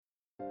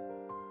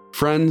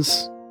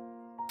friends,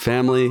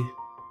 family,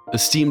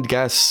 esteemed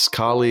guests,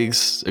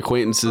 colleagues,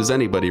 acquaintances,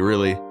 anybody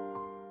really.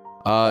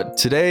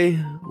 Today,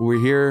 we're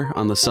here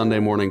on the Sunday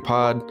Morning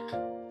Pod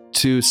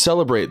to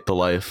celebrate the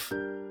life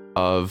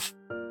of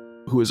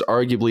who is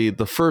arguably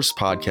the first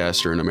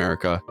podcaster in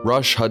America,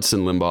 Rush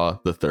Hudson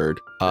Limbaugh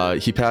III.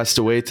 He passed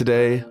away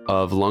today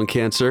of lung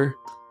cancer,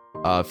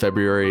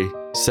 February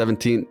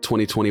 17th,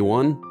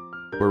 2021.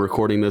 We're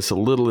recording this a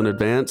little in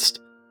advance.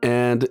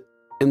 And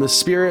in the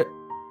spirit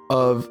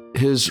of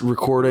his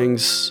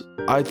recordings,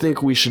 I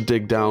think we should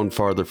dig down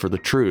farther for the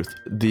truth.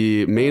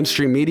 The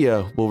mainstream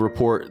media will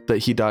report that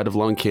he died of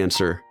lung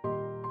cancer.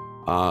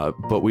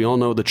 But we all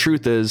know the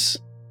truth is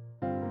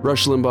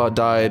Rush Limbaugh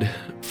died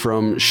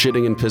from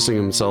shitting and pissing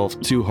himself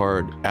too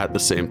hard at the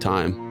same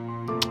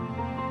time.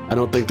 I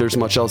don't think there's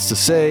much else to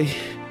say.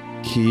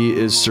 He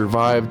is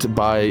survived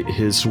by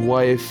his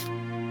wife,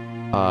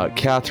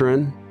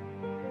 Catherine.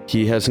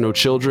 He has no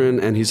children,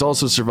 and he's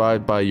also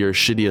survived by your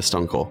shittiest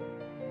uncle.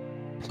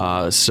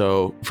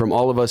 So from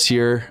all of us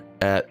here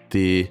at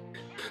the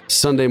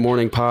Sunday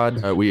Morning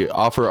Pod, we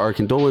offer our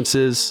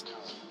condolences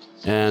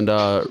and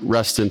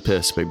rest in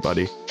piss, big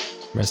buddy.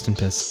 Rest in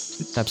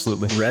piss.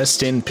 Absolutely.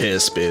 Rest in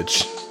piss,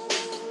 bitch.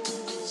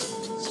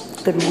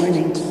 Good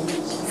morning.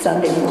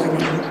 Sunday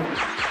morning.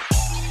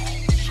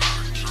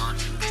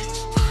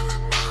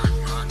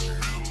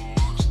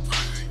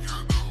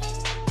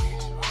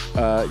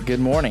 Good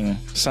morning,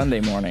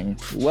 Sunday morning.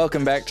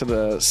 Welcome back to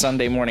the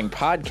Sunday Morning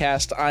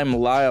Podcast. I'm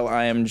Lyle.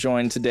 I am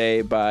joined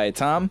today by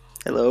Tom.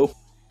 Hello.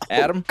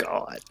 Adam. Oh,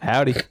 God.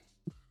 Howdy.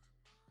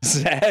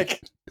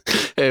 Zach.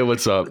 Hey,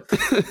 what's up?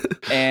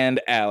 And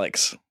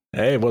Alex.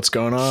 Hey, what's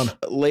going on?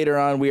 Later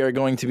on, we are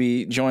going to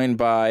be joined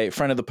by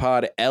friend of the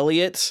pod,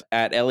 Elliot,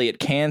 at Elliot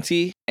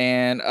Canty.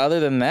 And other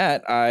than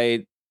that,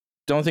 I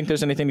don't think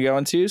there's anything to go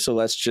into, so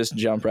let's just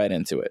jump right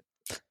into it.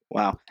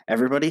 Wow.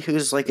 Everybody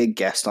who's like a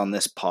guest on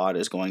this pod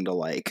is going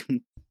to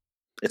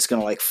it's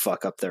going to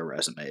fuck up their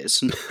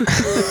resumes.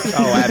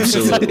 Oh,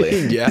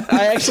 absolutely. Yeah.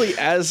 I actually,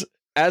 as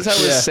I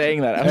was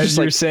saying that, I was As just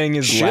you're like, saying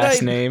his should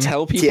last I name.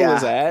 tell people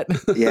his at?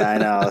 Yeah, I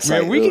know. It's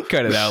Man, like, we ooh. can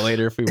cut it out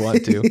later if we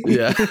want to.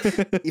 Yeah.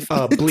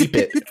 Bleep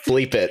it.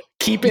 Bleep it.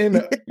 Keep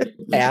in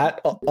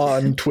at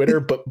on Twitter,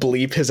 but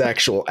bleep his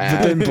actual But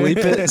at. then bleep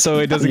it so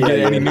it doesn't get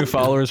any new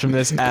followers from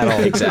this at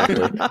all.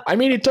 Exactly. I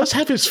mean, it does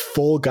have his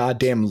full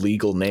goddamn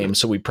legal name,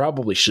 so we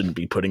probably shouldn't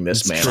be putting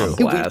this man on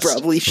We blast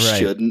probably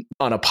shouldn't.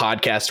 on a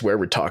podcast where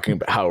we're talking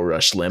about how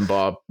Rush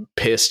Limbaugh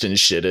pissed and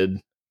shitted.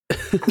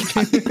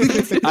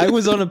 I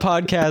was on a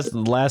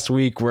podcast last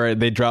week where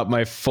they dropped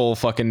my full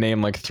fucking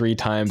name like 3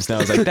 times, and I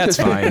was like, "That's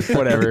fine,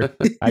 whatever."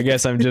 I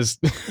guess I'm just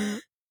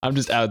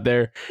out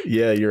there.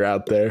 Yeah, you're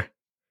out there.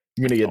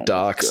 You're gonna get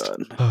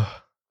doxxed.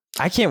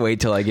 I can't wait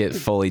till I get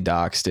fully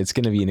doxxed. It's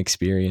gonna be an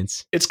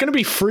experience, It's gonna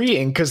be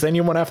freeing because then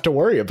you won't have to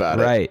worry about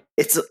it. right?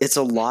 It's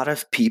a lot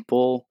of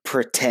people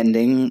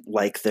pretending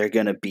like they're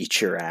going to beat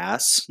your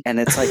ass.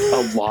 And it's like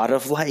a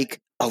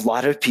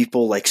lot of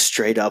people like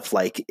straight up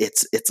like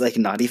it's like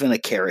not even a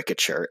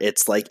caricature.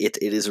 It's like it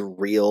is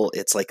real.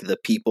 It's like the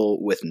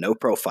people with no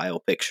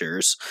profile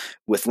pictures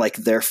with like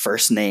their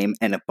first name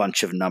and a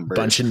bunch of numbers.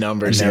 And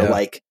they're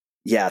like,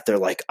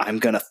 I'm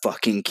going to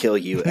fucking kill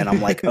you. And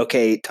I'm like,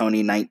 okay, Tony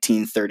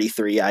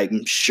 1933,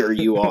 I'm sure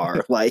you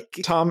are. Like,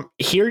 Tom,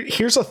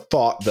 here's a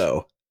thought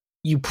though.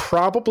 You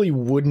probably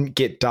wouldn't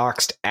get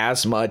doxxed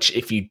as much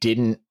if you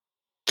didn't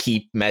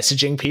keep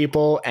messaging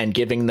people and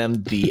giving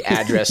them the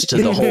address to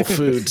the Whole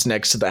Foods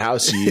next to the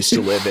house you used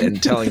to live in,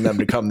 telling them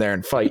to come there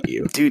and fight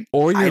you. dude,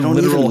 Or your I don't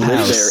literal even live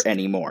house. there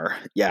anymore.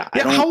 Yeah.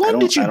 How long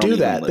did you do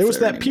that? There was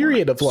that anymore,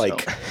 period of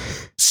like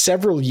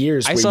several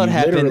years I where saw it you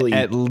happen literally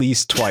at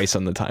least twice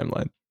on the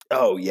timeline.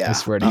 Oh yeah. I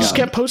swear to you God. just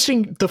kept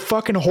posting the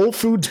fucking Whole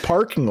Foods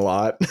parking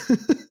lot.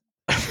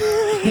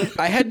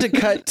 I had to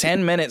cut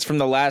 10 minutes from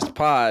the last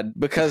pod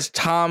because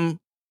Tom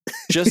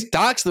just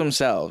doxed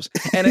themselves.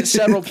 And at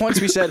several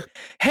points we said,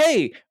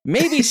 hey,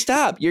 maybe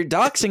stop. You're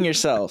doxing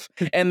yourself.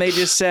 And they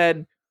just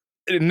said,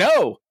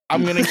 no,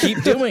 I'm going to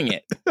keep doing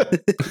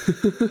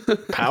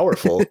it.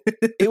 Powerful.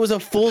 It was a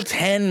full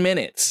 10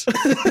 minutes.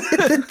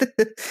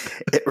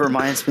 It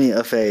reminds me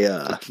of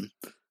a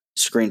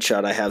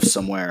screenshot I have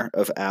somewhere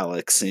of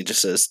Alex, and he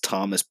just says,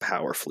 Tom is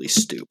powerfully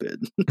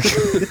stupid.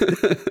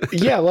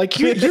 Yeah, like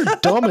you're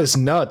dumb as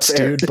nuts,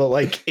 dude, but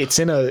like it's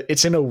in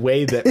a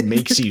way that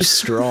makes you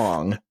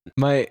strong.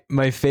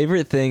 My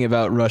favorite thing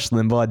about Rush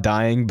Limbaugh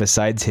dying,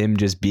 besides him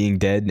just being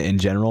dead in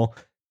general,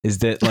 is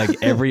that like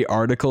every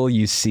article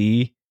you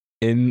see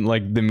in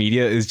like the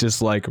media is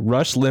just like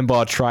Rush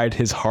Limbaugh tried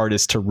his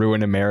hardest to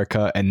ruin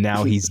America and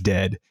now he's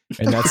dead.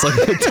 And that's like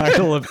the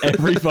title of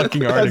every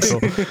fucking article.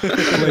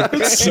 Like,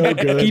 That's so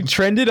good. He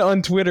trended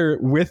on Twitter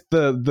with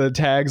the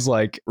tags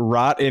like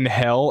rot in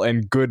hell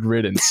and good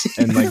riddance.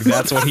 And like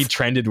that's what he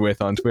trended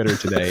with on Twitter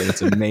today.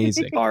 It's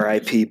amazing.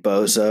 R.I.P.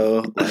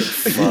 Bozo. Like,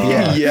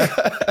 fuck.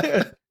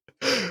 Yeah.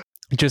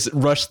 Just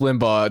Rush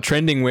Limbaugh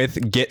trending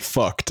with get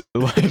fucked.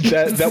 Like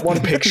that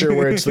one picture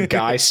where it's the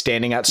guy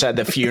standing outside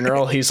the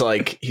funeral. He's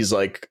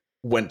like,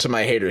 went to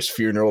my hater's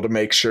funeral to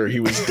make sure he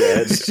was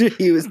dead.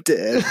 He was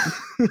dead.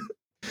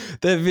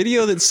 That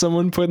video that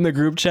someone put in the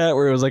group chat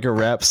where it was like a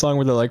rap song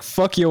where they're like,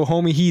 fuck yo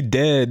homie, he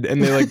dead,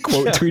 and they like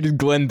quote tweeted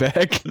Glenn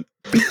Beck.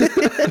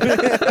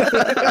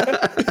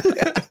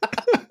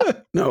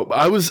 No,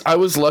 I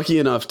was lucky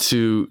enough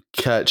to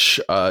catch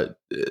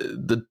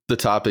the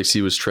topics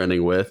he was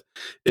trending with.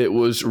 It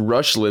was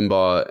Rush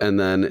Limbaugh, and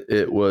then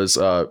it was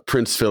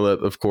Prince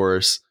Philip, of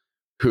course,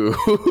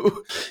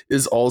 who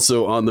is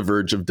also on the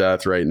verge of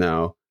death right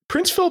now.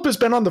 Prince Philip has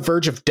been on the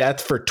verge of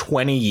death for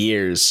 20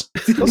 years.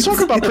 Let's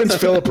talk about Prince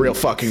Philip real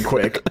fucking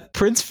quick.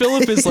 Prince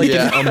Philip is like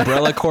an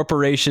Umbrella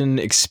Corporation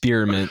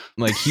experiment.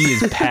 Like, he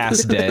is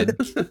past dead.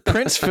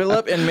 Prince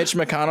Philip and Mitch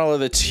McConnell are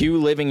the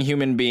two living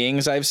human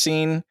beings I've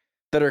seen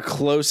that are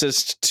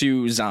closest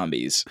to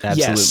zombies.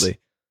 Absolutely. Yes.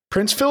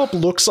 Prince Philip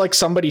looks like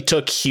somebody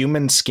took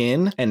human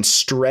skin and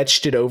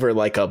stretched it over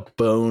like a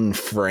bone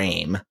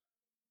frame.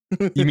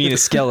 You mean a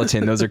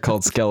skeleton? Those are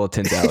called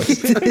skeletons,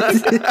 Alex.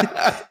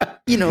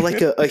 You know, like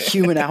a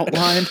human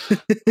outline.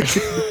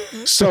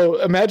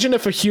 So imagine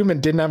if a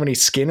human didn't have any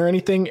skin or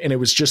anything and it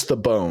was just the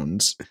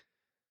bones.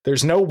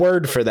 There's no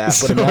word for that, but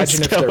So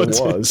imagine if there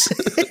skeleton. was.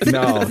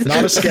 No,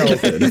 not a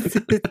skeleton.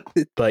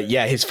 But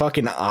yeah, his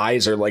fucking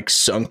eyes are like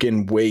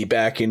sunken way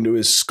back into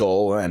his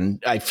skull.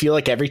 And I feel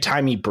like every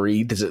time he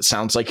breathes, it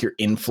sounds like you're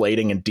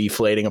inflating and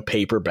deflating a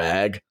paper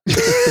bag.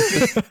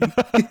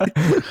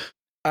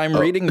 I'm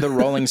reading the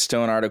Rolling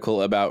Stone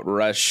article about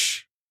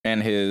Rush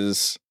and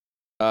his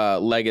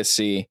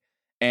legacy,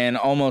 and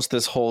almost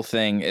this whole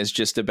thing is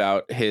just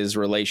about his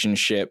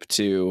relationship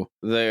to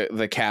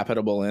the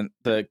Capitol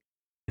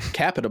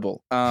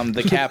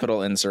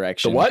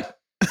insurrection. The what?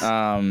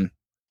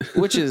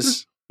 Which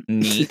is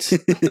neat.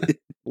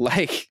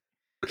 Like,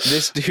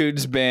 this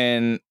dude's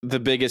been the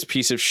biggest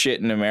piece of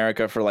shit in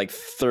America for like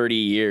 30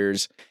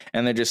 years,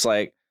 and they're just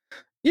like,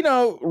 you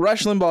know,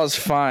 Rush Limbaugh's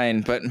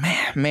fine, but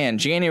man,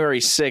 January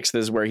 6th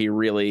is where he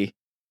really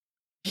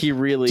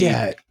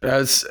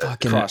as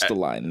crossed the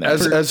line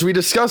there. as we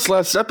discussed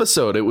last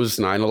episode, it was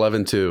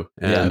 9/11 too,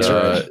 and that's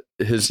right.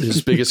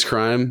 his biggest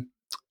crime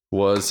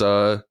was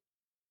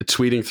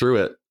tweeting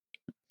through it.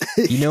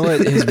 You know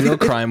what his real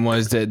crime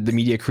was that the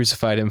media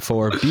crucified him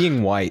for?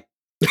 Being white.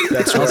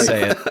 That's I'll right.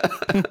 say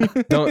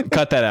it. Don't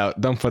cut that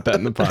out. Don't put that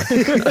in the pod.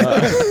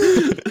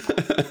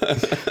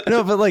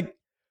 No, but like,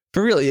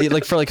 for real,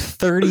 like for like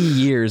 30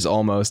 years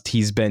almost,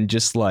 he's been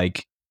just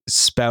like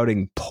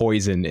spouting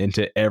poison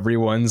into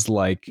everyone's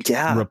like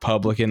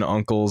Republican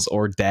uncles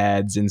or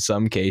dads in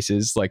some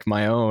cases, like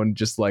my own,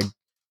 just like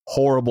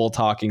horrible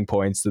talking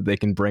points that they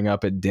can bring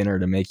up at dinner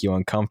to make you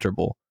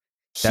uncomfortable.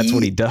 That's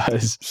what he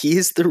does. He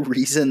is the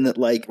reason that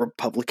like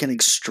Republican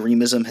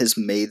extremism has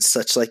made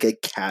such like a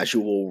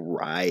casual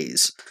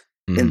rise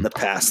in the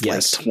past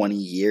like 20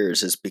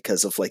 years is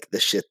because of like the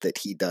shit that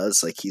he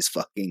does. Like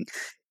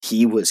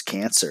he was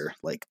cancer.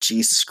 Like,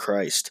 Jesus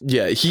Christ.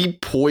 Yeah, he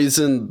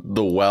poisoned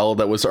the well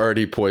that was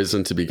already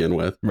poisoned to begin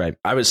with. Right.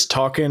 I was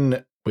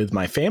talking with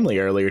my family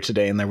earlier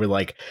today and they were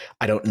like,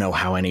 I don't know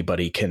how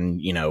anybody can,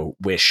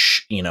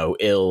 wish,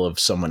 ill of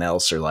someone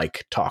else or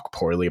like talk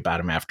poorly about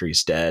him after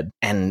he's dead.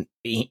 And,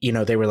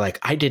 they were like,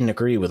 I didn't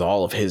agree with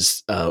all of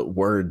his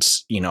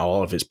words,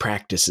 all of his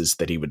practices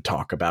that he would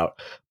talk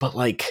about. But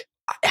like,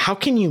 how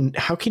can you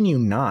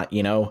not,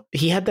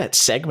 he had that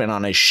segment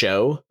on his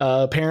show,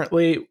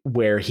 apparently,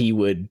 where he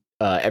would,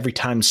 every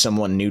time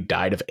someone new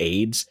died of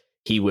AIDS,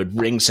 he would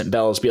ring some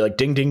bells, be like,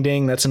 ding, ding,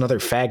 ding, that's another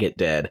faggot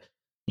dead,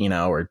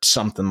 or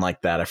something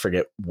like that. I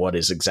forget what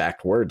his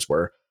exact words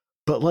were.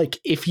 But like,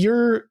 if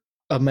you're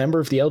a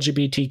member of the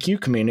LGBTQ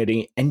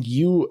community and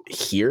you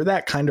hear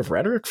that kind of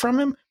rhetoric from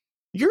him,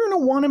 you're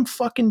going to want him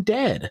fucking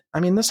dead.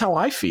 I mean, that's how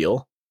I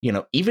feel,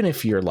 even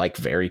if you're like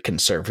very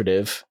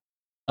conservative.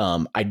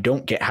 I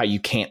don't get how you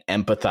can't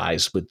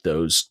empathize with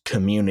those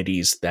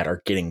communities that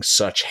are getting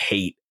such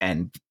hate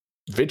and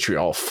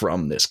vitriol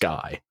from this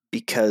guy.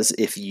 Because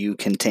if you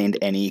contained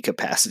any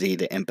capacity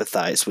to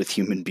empathize with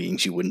human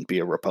beings, you wouldn't be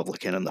a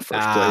Republican in the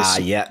first place.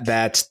 Yeah,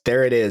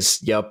 there it is.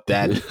 Yep,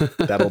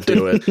 that'll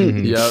do it.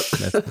 Yep,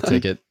 That's the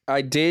ticket.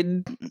 I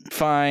did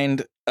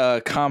find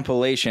a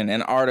compilation,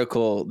 an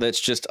article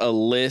that's just a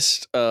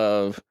list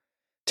of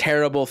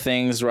terrible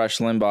things Rush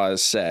Limbaugh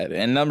has said.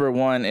 And number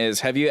one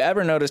is, have you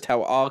ever noticed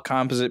how all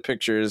composite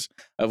pictures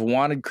of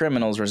wanted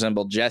criminals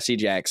resemble Jesse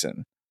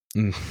Jackson?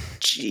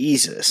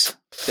 Jesus.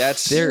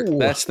 That's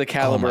the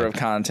caliber of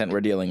content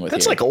we're dealing with.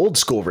 That's here. like old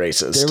school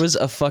racist. There was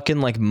a fucking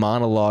like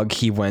monologue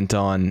he went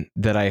on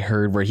that I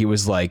heard where he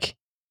was like,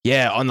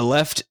 yeah, on the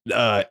left,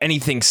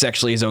 anything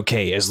sexually is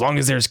okay as long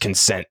as there's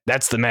consent.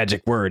 That's the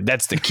magic word.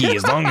 That's the key,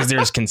 as long as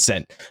there's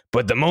consent.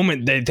 But the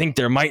moment they think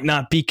there might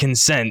not be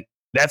consent,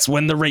 that's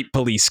when the rape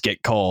police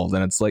get called.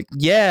 And it's like,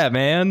 yeah,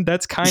 man,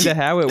 that's kind of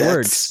how it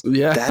works.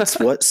 Yeah, That's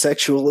what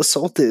sexual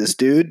assault is,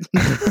 dude.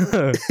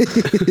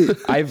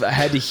 I've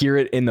had to hear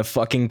it in the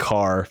fucking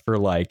car for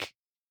like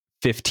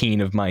 15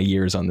 of my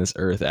years on this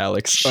earth,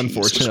 Alex, Jesus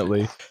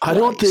unfortunately. I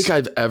don't think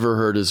I've ever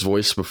heard his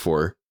voice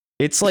before.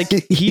 It's like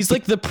he's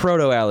like the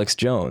proto Alex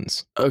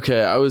Jones.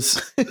 Okay, I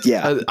was.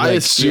 Yeah, I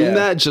assume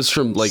that just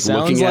from like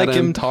Sounds looking like at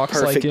him. talks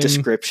perfect like him.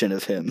 description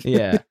of him.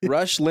 Yeah,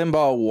 Rush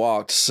Limbaugh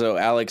walked so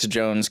Alex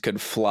Jones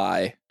could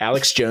fly.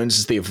 Alex Jones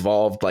is the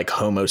evolved like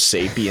Homo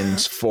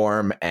sapiens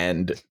form,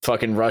 and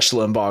fucking Rush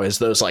Limbaugh is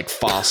those like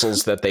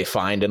fossils that they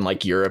find in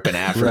like Europe and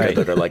Africa Right.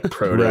 that are like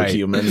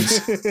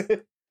proto-humans.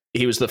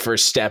 He was the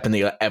first step in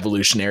the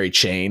evolutionary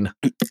chain.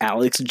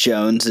 Alex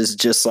Jones is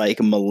just like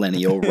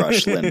millennial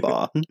Rush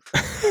Limbaugh.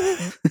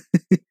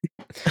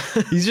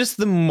 he's just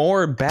the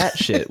more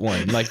batshit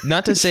one. Like,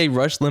 not to say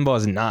Rush Limbaugh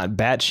is not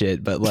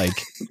batshit, but like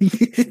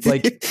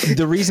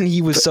the reason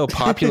he was so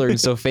popular and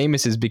so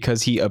famous is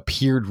because he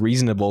appeared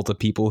reasonable to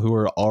people who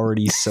are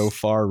already so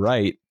far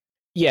right.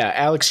 Yeah,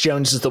 Alex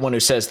Jones is the one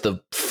who says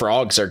the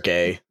frogs are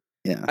gay.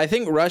 Yeah, I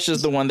think Rush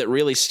is the one that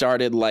really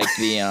started like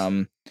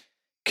the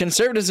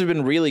conservatives have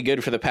been really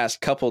good for the past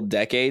couple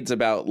decades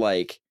about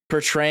like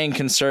portraying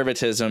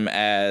conservatism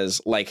as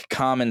like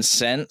common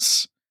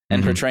sense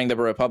and portraying the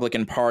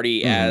Republican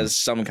Party as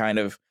some kind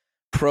of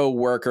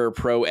pro-worker,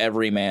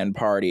 pro-everyman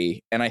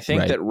party. And I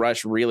think that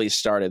Rush really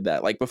started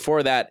that. Like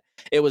before that,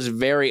 it was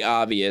very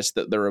obvious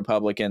that the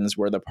Republicans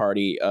were the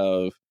party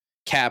of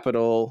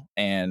capital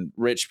and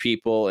rich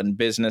people and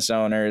business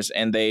owners,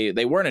 and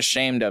they weren't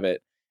ashamed of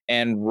it.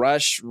 And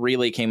Rush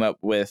really came up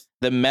with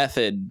the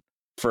method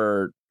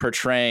for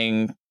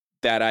portraying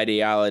that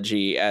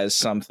ideology as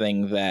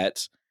something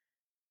that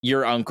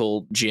your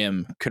Uncle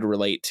Jim could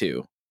relate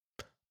to.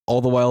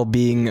 All the while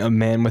being a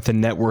man with a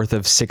net worth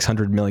of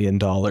 $600 million.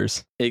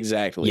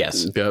 Exactly.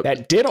 Yes. Yep.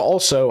 That did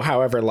also,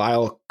 however,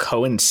 Lyle,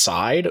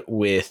 coincide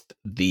with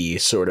the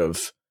sort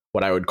of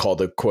what I would call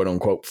the quote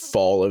unquote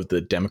fall of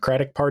the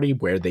Democratic Party,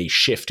 where they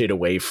shifted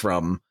away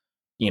from,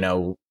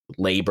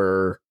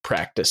 labor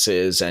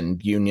practices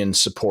and union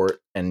support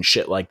and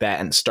shit like that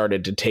and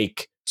started to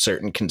take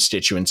certain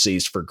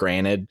constituencies for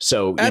granted.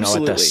 So, at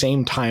the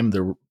same time,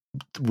 the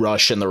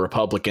Rush and the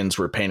Republicans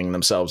were painting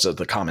themselves as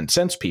the common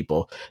sense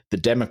people, the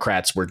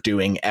Democrats were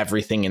doing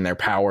everything in their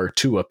power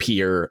to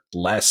appear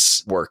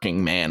less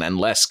working man and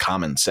less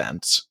common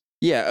sense.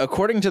 Yeah,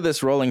 according to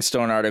this Rolling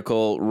Stone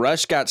article,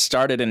 Rush got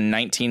started in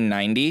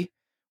 1990,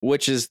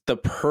 which is the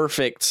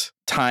perfect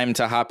time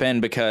to hop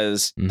in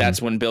because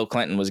that's when Bill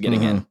Clinton was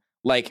getting in.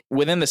 Like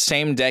within the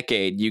same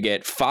decade, you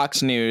get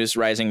Fox News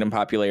rising to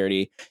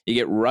popularity, you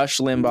get Rush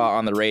Limbaugh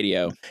on the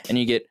radio, and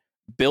you get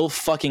Bill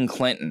fucking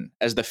Clinton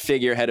as the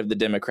figurehead of the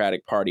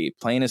Democratic Party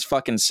playing his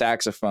fucking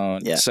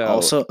saxophone. Yeah. So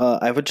Also,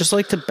 I would just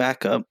like to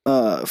back up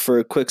for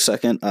a quick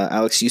second.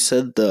 Alex, you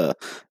said the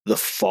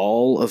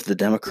fall of the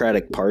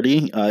Democratic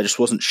Party. I just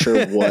wasn't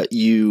sure what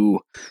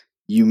you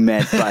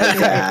meant by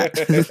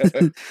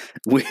that.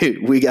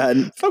 we got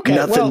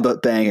nothing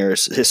but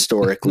bangers,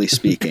 historically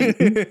speaking.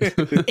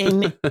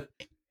 In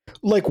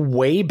like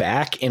way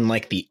back in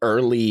like the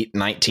early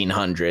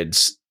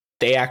 1900s,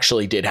 they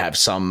actually did have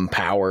some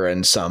power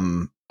and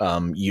some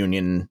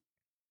union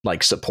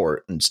like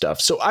support and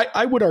stuff. So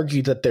I would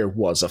argue that there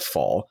was a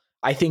fall.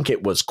 I think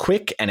it was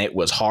quick and it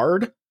was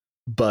hard,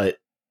 but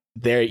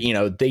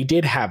they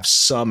did have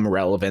some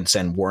relevance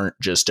and weren't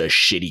just a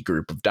shitty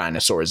group of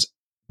dinosaurs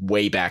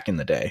way back in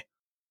the day.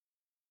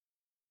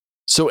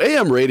 So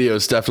AM radio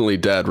is definitely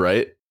dead,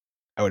 right?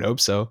 I would hope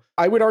so.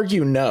 I would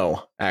argue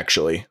no,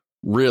 actually.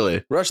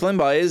 Really? Rush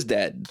Limbaugh is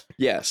dead.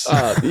 Yes.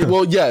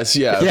 Well, yes,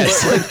 yeah.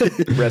 Yes. But,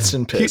 like, Rest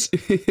in peace.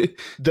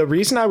 The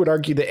reason I would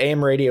argue that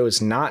AM radio is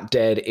not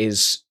dead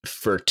is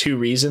for two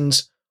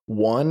reasons.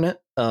 One,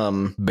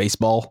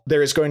 Baseball.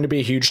 there is going to be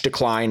a huge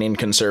decline in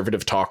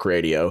conservative talk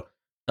radio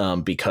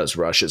because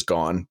Rush is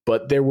gone,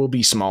 but there will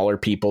be smaller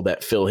people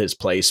that fill his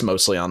place,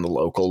 mostly on the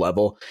local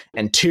level.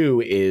 And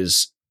two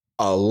is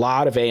a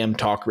lot of AM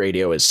talk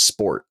radio is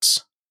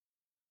sports.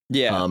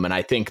 Yeah. And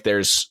I think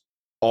there's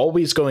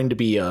always going to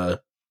be a,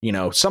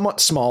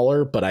 somewhat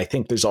smaller, but I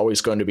think there's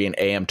always going to be an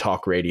AM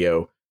talk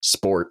radio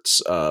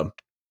sports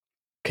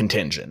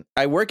contingent.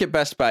 I work at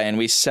Best Buy and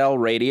we sell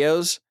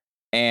radios,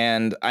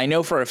 and I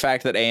know for a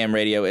fact that AM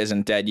radio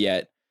isn't dead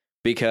yet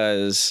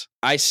because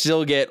I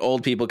still get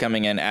old people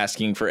coming in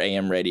asking for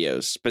AM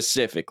radios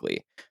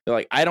specifically. They're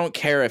like, I don't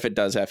care if it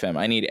does FM,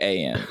 I need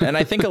AM. And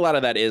I think a lot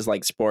of that is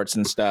like sports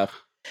and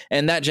stuff.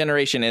 And that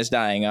generation is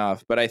dying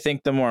off. But I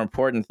think the more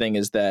important thing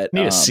is that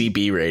Need a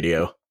CB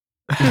radio.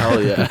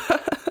 hell yeah.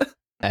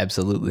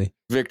 Absolutely.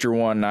 Victor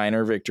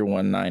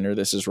 19er,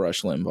 this is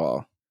Rush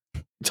Limbaugh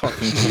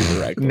talking to you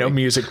directly. No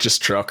music,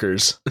 just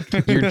truckers.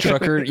 Your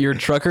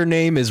trucker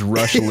name is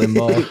Rush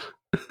Limbaugh.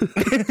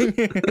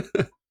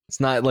 It's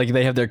not like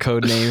they have their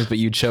code names, but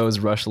you chose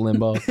Rush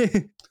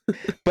Limbaugh.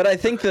 But I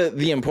think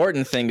the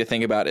important thing to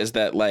think about is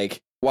that, like,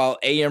 while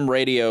AM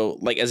radio,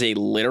 like as a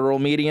literal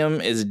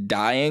medium, is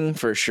dying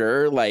for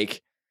sure,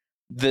 like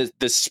the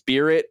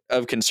spirit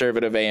of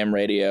conservative AM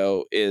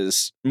radio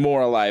is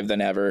more alive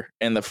than ever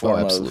in the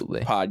form of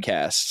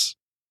podcasts.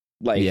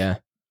 Like, yeah,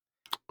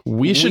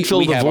 we should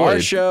fill the have void. Our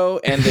show,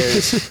 and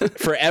there's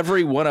for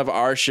every one of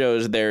our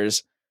shows,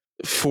 there's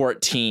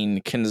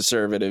 14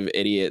 conservative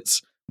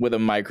idiots with a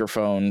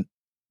microphone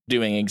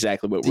doing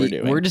exactly what we're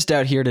doing. We're just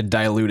out here to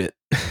dilute it.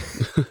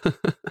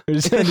 We're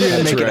just out here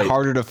to make it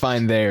harder to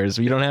find theirs.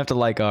 You don't have to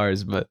like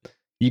ours, but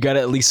you got to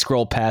at least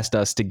scroll past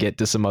us to get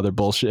to some other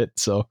bullshit.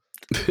 So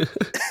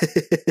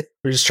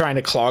we're just trying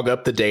to clog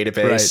up the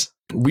database.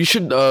 Right.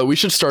 We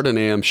should start an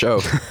AM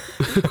show.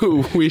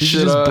 we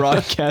should just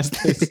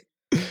broadcast this.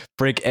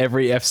 Break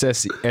every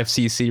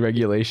FCC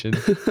regulation.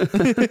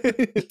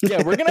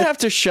 Yeah, we're gonna have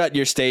to shut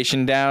your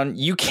station down.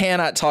 You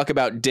cannot talk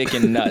about dick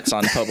and nuts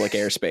on public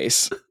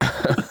airspace.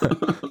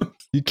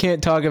 You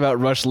can't talk about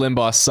Rush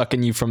Limbaugh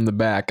sucking you from the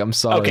back. I'm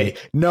sorry. Okay,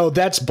 no,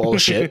 that's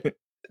bullshit.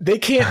 They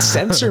can't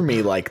censor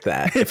me like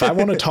that. If I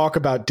want to talk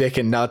about dick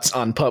and nuts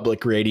on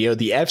public radio,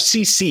 the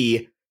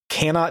FCC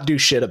cannot do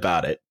shit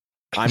about it.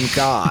 I'm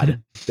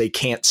God. They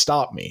can't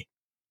stop me.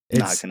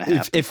 Not gonna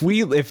happen.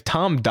 If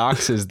Tom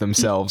doxes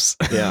themselves,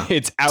 Yeah,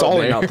 it's out it's all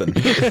there. or nothing.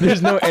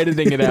 There's no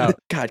editing it out.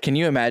 God, can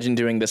you imagine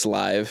doing this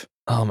live?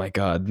 Oh my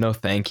God, no,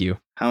 thank you.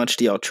 How much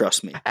do y'all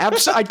trust me?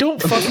 I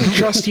don't fucking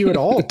trust you at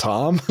all,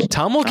 Tom.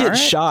 Tom will get right,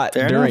 shot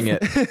fair during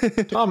enough.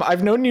 it. Tom,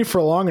 I've known you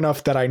for long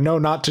enough that I know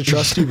not to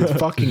trust you with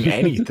fucking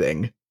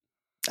anything.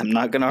 I'm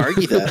not gonna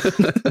argue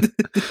that.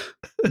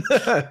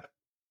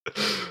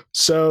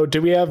 So,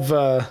 do we have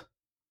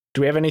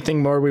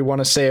anything more we want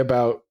to say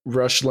about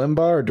Rush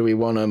Limbaugh, or do we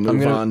want to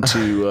move on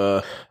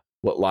to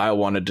what Lyle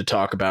wanted to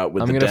talk about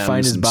with I'm the gonna Dems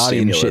find his and body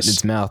stimulus? and shit in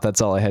its mouth.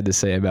 That's all I had to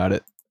say about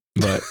it.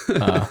 But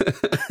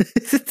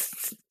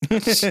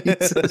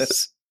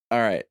Jesus. All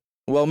right.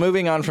 Well,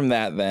 moving on from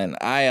that, then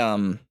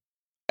I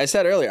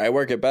said earlier I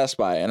work at Best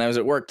Buy, and I was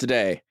at work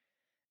today,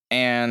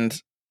 and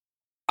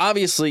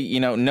obviously,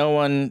 no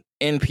one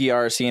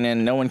NPR,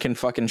 CNN, no one can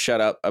fucking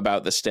shut up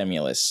about the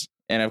stimulus.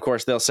 And of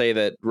course, they'll say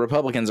that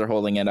Republicans are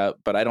holding it up,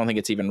 but I don't think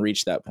it's even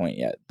reached that point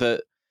yet.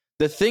 The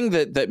thing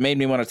that made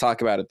me want to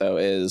talk about it, though,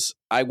 is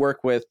I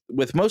work with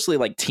mostly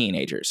like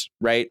teenagers,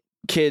 right?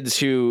 Kids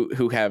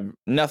who have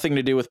nothing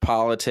to do with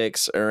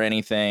politics or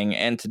anything.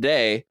 And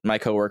today, my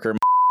coworker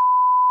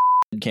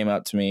came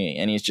up to me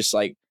and he's just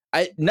like,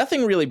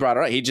 nothing really brought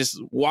it up. He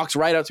just walks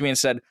right up to me and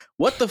said,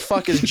 "What the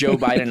fuck is Joe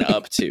Biden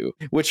up to?"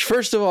 Which,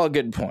 first of all,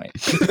 good point.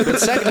 But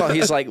second of all,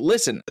 he's like,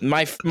 "Listen,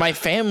 my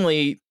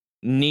family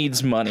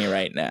needs money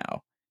right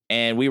now,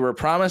 and we were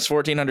promised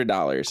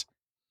 $1,400,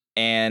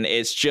 and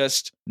it's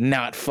just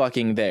not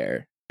fucking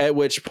there." At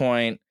which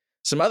point,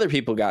 some other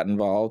people got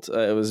involved.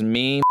 It was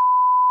me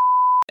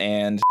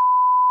and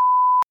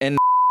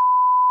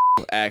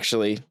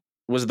actually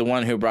was the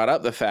one who brought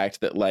up the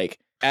fact that, like,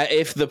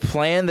 if the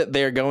plan that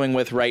they're going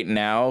with right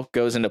now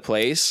goes into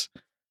place,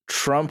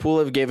 Trump will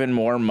have given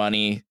more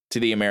money to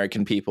the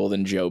American people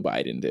than Joe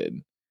Biden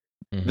did.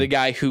 Mm-hmm. The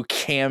guy who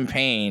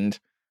campaigned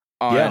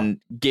on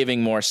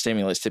giving more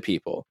stimulus to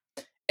people.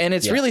 And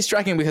it's really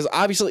striking because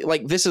obviously,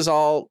 like, this is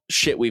all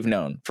shit we've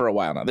known for a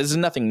while now. This is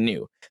nothing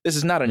new. This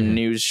is not a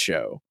news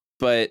show.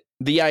 But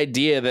the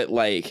idea that,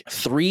 like,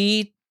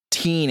 3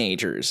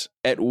 teenagers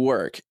at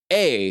work,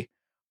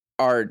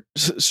 are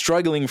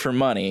struggling for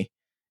money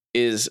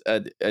is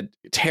a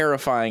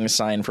terrifying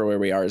sign for where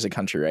we are as a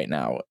country right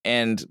now.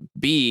 And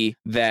B,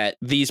 that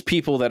these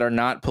people that are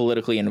not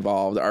politically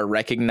involved are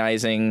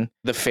recognizing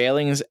the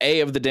failings, A,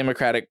 of the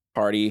Democratic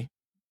Party,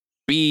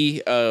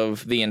 B,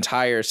 of the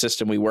entire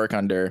system we work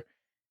under,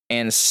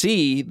 and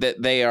C,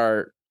 that they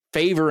are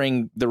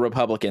favoring the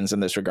Republicans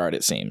in this regard,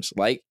 it seems.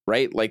 Like,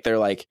 right? Like, they're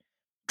like,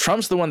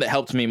 Trump's the one that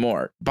helped me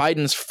more.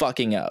 Biden's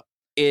fucking up.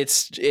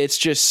 It's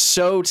just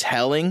so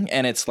telling.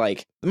 And it's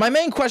like, my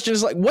main question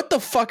is, like, what the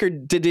fuck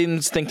did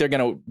Deans think they're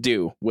going to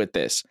do with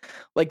this?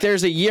 Like,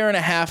 there's 1.5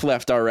 years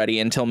left already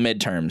until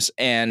midterms,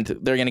 and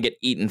they're going to get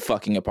eaten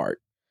fucking apart.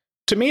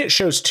 To me, it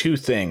shows 2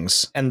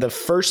 things. And the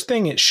first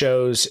thing it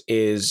shows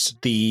is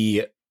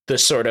the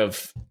sort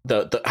of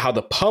the how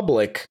the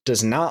public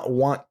does not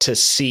want to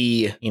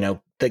see,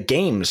 the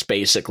games,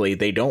 basically.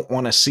 They don't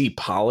want to see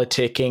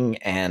politicking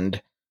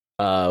and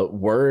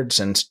words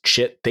and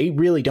shit. They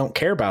really don't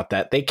care about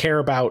that. They care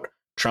about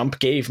Trump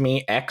gave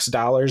me X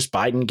dollars,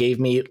 Biden gave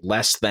me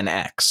less than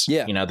X.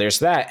 Yeah. There's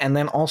that. And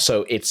then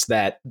also it's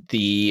that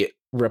the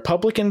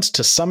Republicans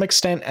to some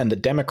extent and the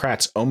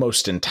Democrats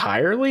almost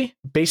entirely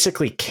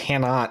basically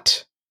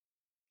cannot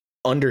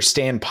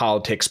understand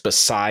politics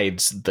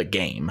besides the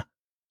game.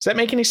 Does that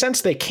make any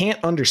sense? They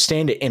can't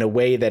understand it in a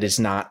way that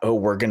is not, oh,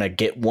 we're going to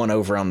get one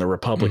over on the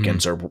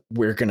Republicans or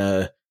we're going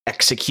to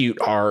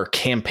execute our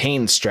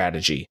campaign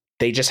strategy.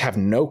 They just have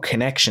no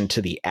connection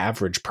to the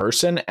average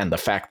person and the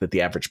fact that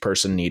the average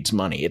person needs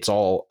money. It's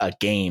all a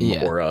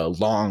game or a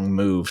long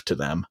move to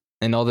them.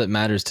 And all that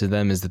matters to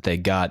them is that they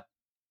got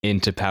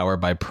into power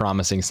by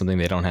promising something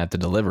they don't have to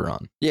deliver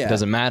on. Yeah. It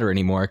doesn't matter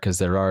anymore because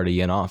they're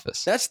already in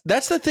office.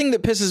 That's the thing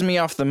that pisses me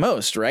off the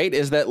most, right?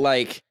 Is that,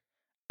 like,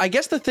 I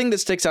guess the thing that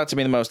sticks out to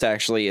me the most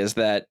actually is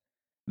that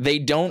they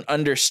don't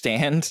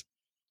understand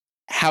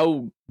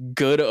how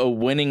good a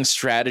winning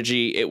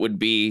strategy it would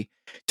be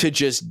to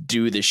just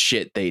do the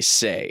shit they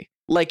say.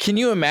 Like, can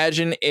you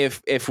imagine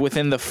if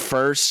within the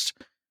first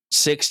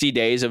 60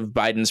 days of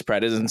Biden's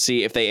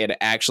presidency, if they had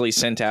actually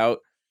sent out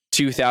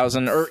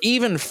 $2,000 or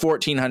even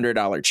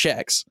 $1,400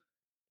 checks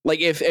Like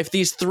if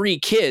these 3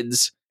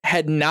 kids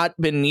had not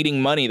been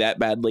needing money that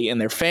badly and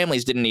their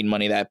families didn't need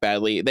money that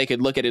badly, they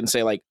could look at it and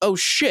say like, oh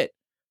shit,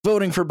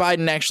 voting for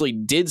Biden actually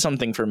did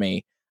something for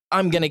me.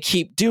 I'm going to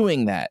keep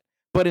doing that.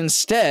 But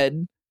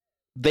instead,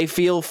 they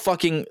feel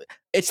fucking,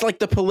 it's like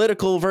the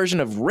political version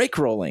of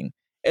Rickrolling.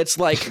 It's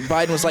like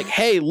Biden was like,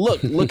 hey,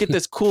 look at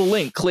this cool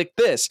link. Click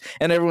this.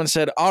 And everyone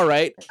said, all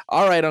right,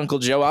 Uncle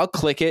Joe, I'll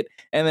click it.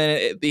 And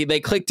then they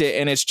clicked it.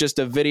 And it's just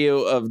a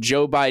video of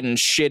Joe Biden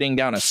shitting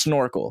down a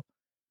snorkel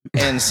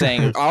and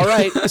saying, all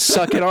right,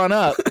 suck it on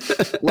up.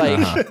 Like,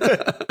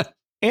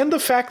 and the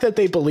fact that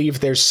they believe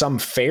there's some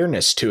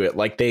fairness to it.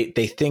 Like they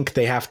think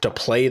they have to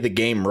play the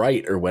game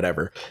right or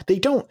whatever. They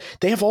don't.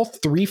 They have all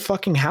 3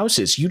 fucking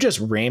houses. You just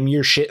ram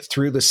your shit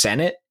through the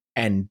Senate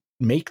and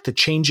make the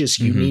changes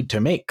you need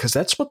to make, because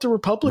that's what the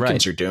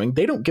Republicans are doing.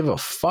 They don't give a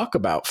fuck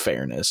about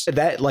fairness.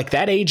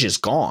 That age is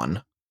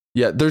gone.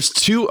 Yeah, there's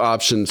 2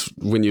 options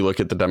when you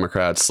look at the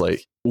Democrats.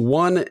 Like,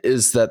 one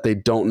is that they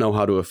don't know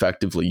how to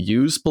effectively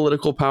use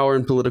political power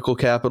and political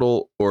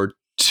capital, or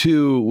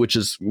 2, which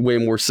is way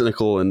more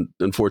cynical and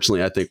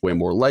unfortunately I think way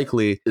more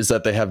likely, is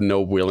that they have no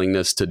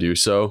willingness to do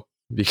so.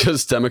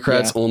 Because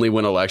Democrats only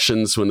win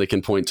elections when they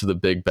can point to the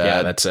big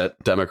bad that's it.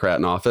 Democrat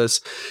in office.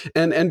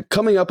 And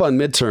coming up on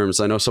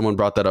midterms, I know someone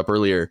brought that up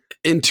earlier.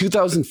 In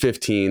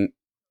 2015,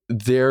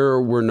 there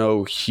were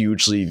no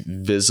hugely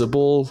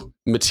visible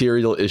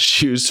material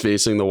issues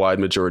facing the wide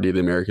majority of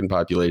the American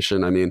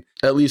population. I mean,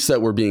 at least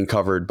that were being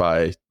covered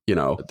by,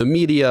 the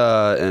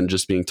media and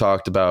just being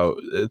talked about.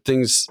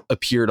 Things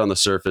appeared on the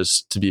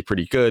surface to be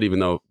pretty good, even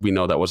though we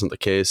know that wasn't the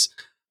case.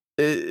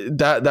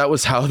 That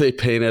was how they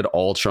painted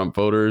all Trump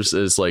voters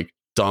as like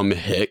dumb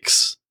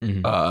hicks,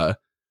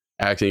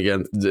 acting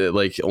against,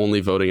 like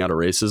only voting out of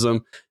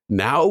racism.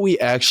 Now we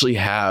actually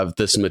have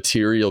this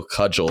material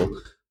cudgel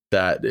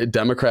that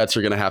Democrats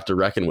are going to have to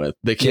reckon with.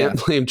 They can't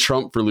blame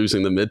Trump for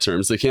losing the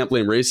midterms. They can't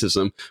blame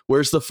racism.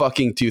 Where's the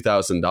fucking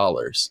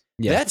 $2,000?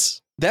 Yeah.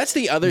 That's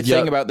the other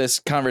thing about this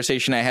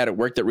conversation I had at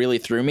work that really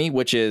threw me,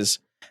 which is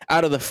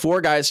out of the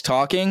 4 guys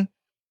talking,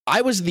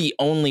 I was the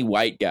only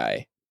white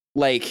guy.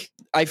 Like,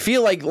 I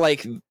feel like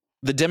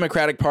the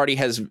Democratic Party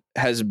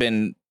has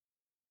been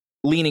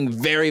leaning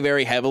very,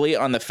 very heavily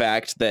on the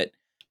fact that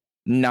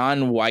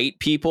non-white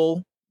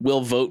people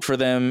will vote for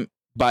them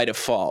by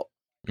default.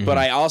 But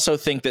I also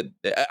think that,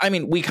 I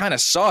mean, we kind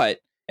of saw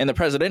it in the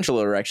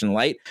presidential election,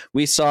 light.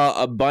 We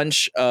saw a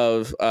bunch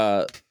of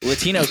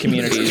Latino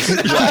communities. You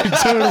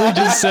totally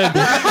just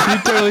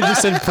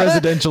said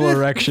presidential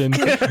erection,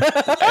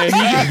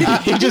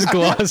 and he just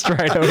glossed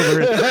right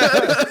over it.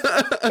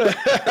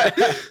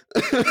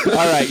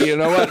 All right, you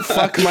know what?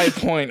 Fuck my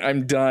point.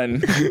 I'm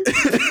done.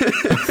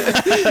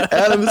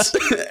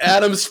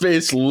 Adam's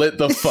face lit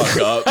the fuck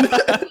up.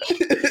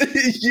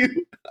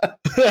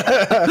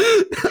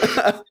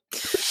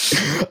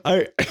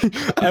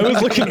 I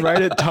was looking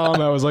right at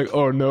Tom. I was like,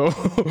 oh no.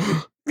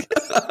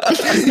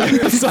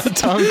 I saw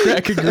Tom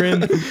crack a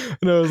grin,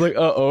 and I was like,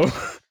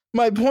 uh-oh.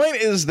 My point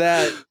is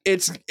that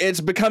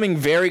it's becoming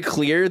very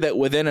clear that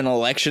within an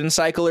election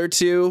cycle or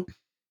 2,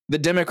 the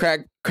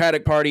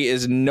Democratic Party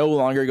is no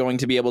longer going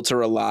to be able to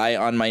rely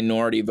on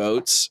minority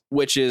votes,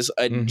 which is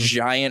a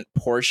giant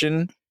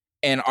portion,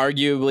 and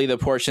arguably the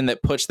portion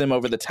that puts them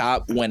over the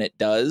top when it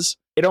does.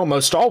 It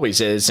almost always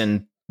is,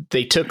 and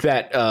they took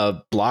that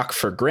block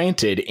for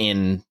granted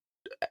in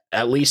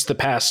at least the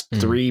past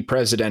 3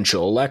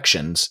 presidential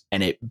elections,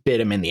 and it bit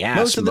them in the ass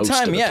most of the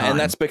time. And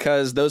that's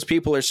because those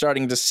people are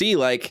starting to see,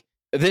 like,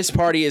 this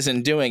party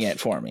isn't doing it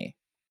for me.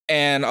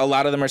 And a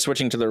lot of them are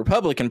switching to the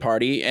Republican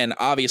Party, and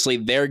obviously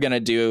they're going to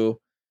do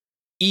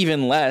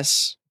even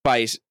less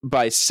by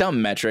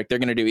some metric. They're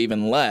going to do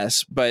even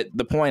less. But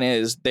the point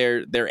is,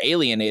 they're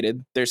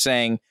alienated. They're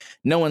saying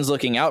no one's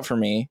looking out for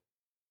me.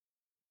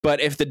 But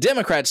if the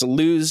Democrats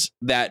lose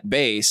that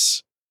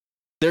base,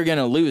 they're going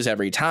to lose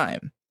every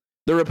time.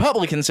 The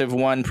Republicans have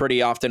won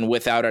pretty often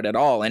without it at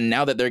all. And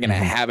now that they're going to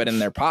have it in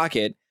their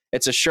pocket,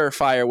 it's a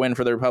surefire win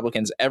for the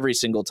Republicans every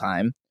single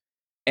time.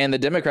 And the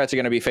Democrats are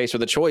going to be faced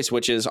with a choice,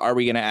 which is, are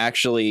we going to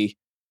actually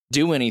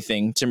do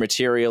anything to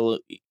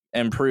materially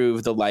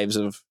improve the lives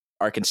of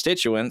our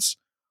constituents?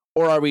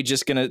 Or are we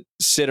just going to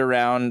sit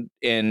around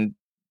and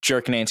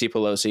jerk Nancy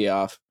Pelosi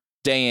off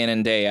day in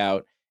and day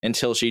out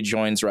until she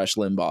joins Rush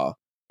Limbaugh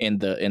in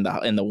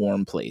the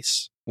warm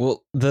place?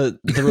 Well, the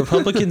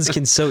Republicans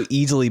can so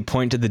easily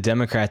point to the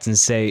Democrats and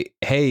say,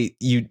 hey,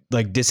 you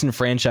like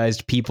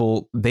disenfranchised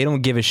people, they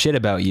don't give a shit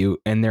about you,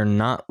 and they're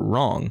not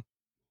wrong.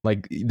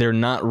 Like, they're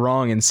not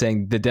wrong in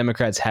saying the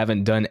Democrats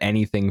haven't done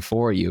anything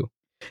for you.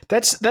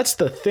 That's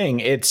the thing.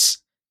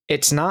 It's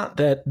not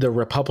that the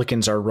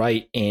Republicans are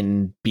right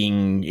in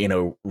being,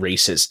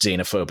 racist,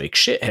 xenophobic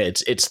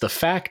shitheads. It's the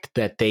fact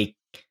that they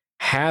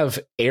have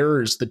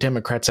errors the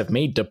Democrats have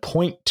made to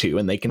point to,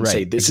 and they can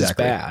say this is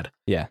bad.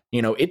 Yeah.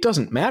 It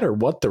doesn't matter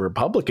what the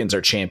Republicans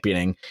are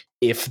championing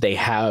if they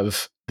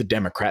have the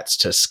Democrats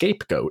to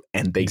scapegoat,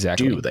 and they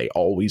do. They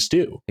always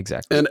do.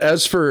 Exactly. And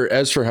as for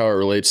how it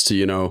relates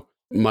to,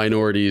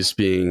 minorities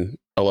being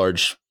a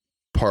large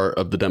part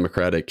of the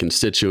Democratic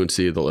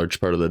constituency, the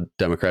large part of the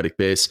Democratic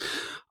base.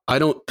 I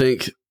don't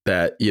think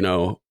that,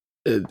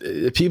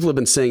 people have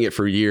been saying it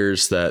for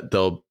years that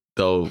they'll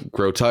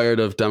grow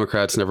tired of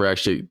Democrats never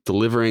actually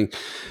delivering.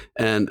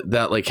 And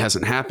that like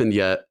hasn't happened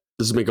yet.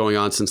 This has been going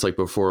on since like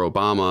before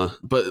Obama.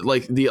 But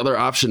like the other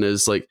option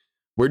is like,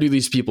 where do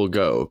these people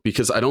go?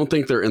 Because I don't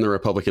think they're in the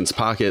Republicans'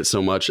 pocket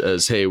so much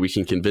as, hey, we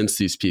can convince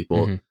these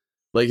people. Mm-hmm.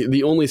 Like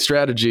the only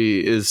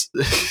strategy is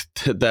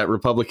that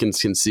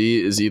Republicans can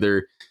see is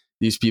either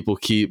these people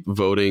keep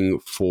voting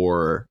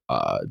for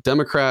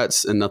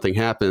Democrats and nothing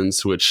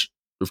happens, which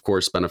of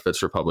course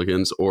benefits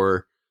Republicans,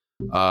 or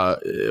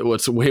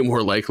what's way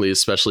more likely,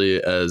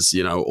 especially as,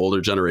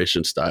 older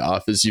generations die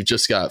off, is you've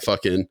just got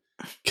fucking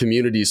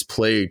communities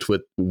plagued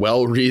with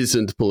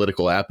well-reasoned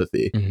political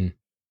apathy. Mm-hmm.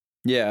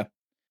 Yeah.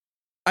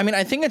 I mean,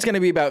 I think it's going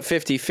to be about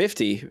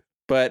 50-50,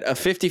 but a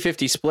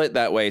 50-50 split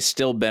that way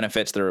still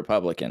benefits the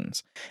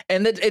Republicans.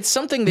 And it's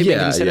something they've been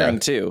considering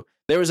too.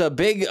 There was a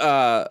big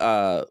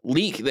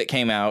leak that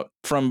came out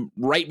from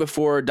right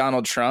before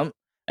Donald Trump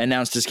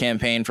announced his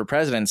campaign for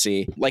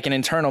presidency, like an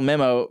internal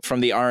memo from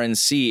the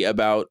RNC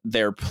about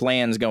their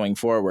plans going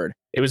forward.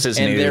 It was his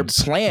and nudes. Their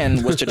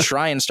plan was to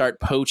try and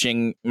start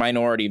poaching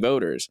minority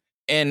voters.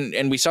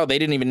 And we saw they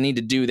didn't even need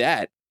to do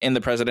that in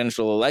the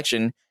presidential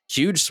election.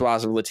 Huge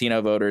swaths of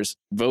Latino voters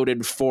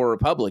voted for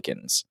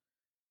Republicans.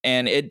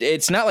 And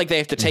it's not like they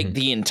have to take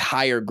the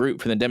entire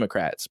group from the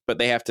Democrats, but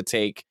they have to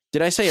take,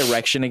 did I say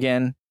erection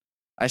again?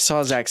 I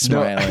saw Zach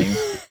smiling.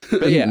 No.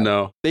 But yeah,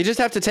 no. They just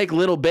have to take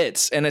little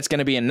bits, and it's going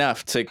to be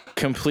enough to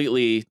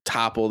completely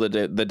topple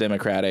the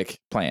Democratic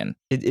plan.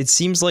 It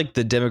seems like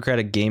the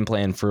Democratic game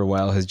plan for a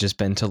while has just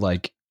been to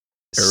like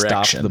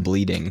stop the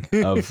bleeding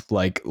of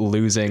like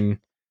losing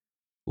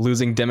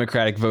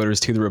Democratic voters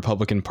to the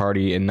Republican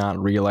Party and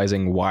not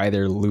realizing why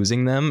they're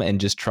losing them,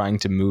 and just trying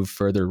to move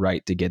further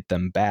right to get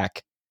them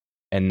back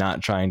and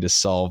not trying to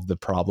solve the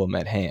problem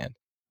at hand.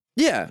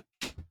 Yeah.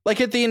 Like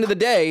at the end of the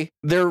day,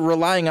 they're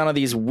relying on all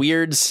these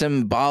weird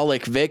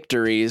symbolic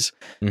victories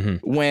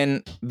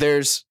when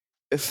there's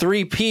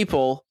 3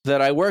 people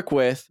that I work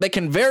with that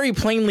can very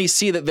plainly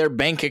see that their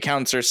bank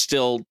accounts are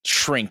still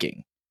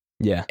shrinking.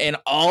 Yeah. And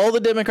all the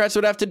Democrats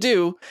would have to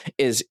do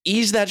is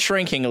ease that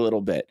shrinking a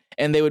little bit.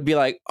 And they would be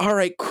like, all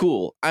right,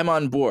 cool, I'm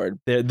on board.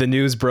 The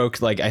news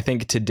broke, like, I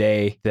think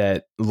today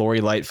that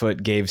Lori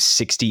Lightfoot gave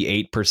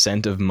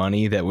 68% of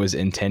money that was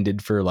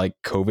intended for like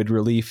COVID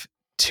relief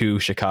to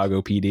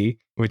Chicago PD,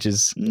 which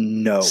is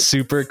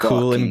super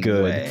cool and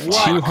good.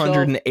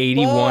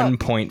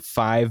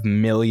 $281.5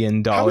 million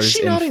in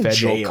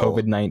federal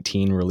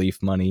COVID-19 relief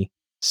money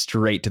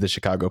straight to the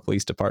Chicago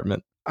Police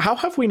Department. How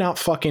have we not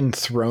fucking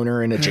thrown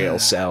her in a jail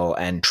cell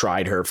and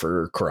tried her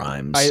for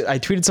crimes? I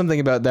tweeted something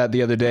about that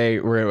the other day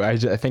where I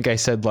think I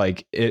said,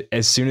 like,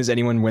 as soon as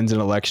anyone wins an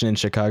election in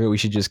Chicago, we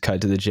should just cut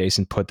to the chase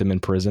and put them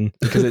in prison,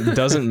 because it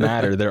doesn't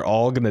matter. They're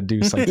all going to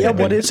do something. Yeah,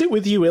 what is it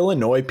with you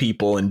Illinois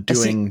people and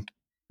doing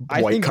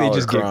I think they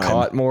just get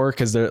caught more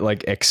because they're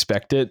like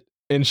expect it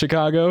in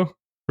Chicago,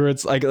 where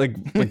it's like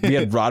we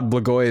had Rod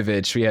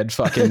Blagojevich, we had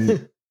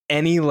fucking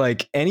any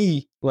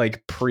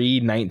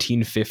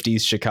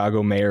pre-1950s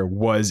Chicago mayor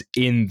was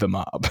in the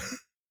mob.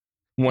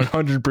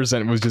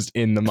 100% was just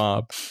in the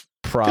mob.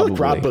 Probably. I feel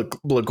like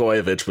Rod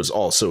Blagojevich was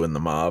also in the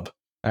mob.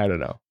 I don't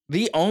know.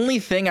 The only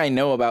thing I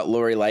know about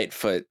Lori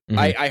Lightfoot,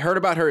 I heard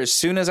about her as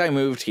soon as I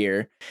moved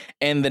here,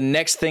 and the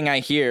next thing I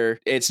hear,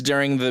 it's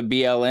during the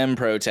BLM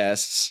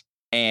protests.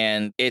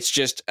 And it's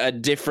just a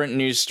different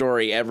news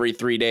story every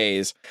 3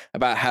 days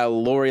about how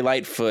Lori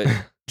Lightfoot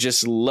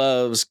just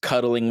loves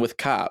cuddling with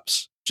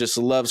cops, just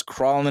loves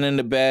crawling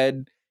into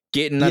bed,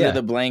 getting under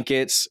the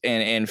blankets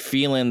and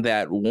feeling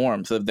that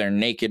warmth of their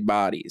naked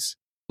bodies.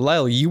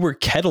 Lyle, you were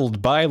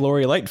kettled by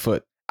Lori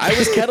Lightfoot. I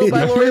was kettled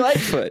by Lori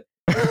Lightfoot.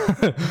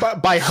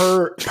 by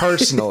her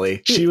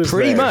personally. She was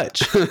pretty there.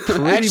 much.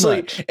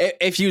 Actually,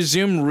 if you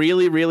zoom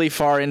really, really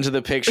far into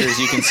the pictures,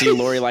 you can see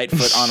Lori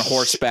Lightfoot on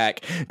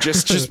horseback,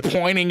 just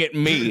pointing at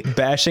me,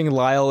 bashing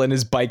Lyle in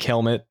his bike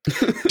helmet.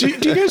 Do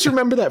you guys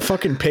remember that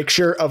fucking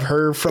picture of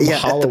her from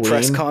Halloween at the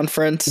press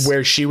conference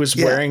where she was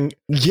wearing,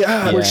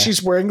 where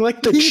she's wearing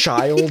like the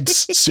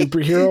child's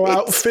superhero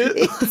outfit?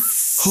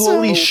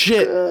 Holy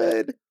shit!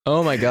 Good.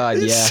 Oh my god,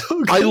 yeah.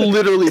 So I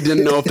literally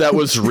didn't know if that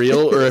was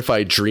real or if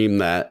I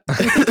dreamed that.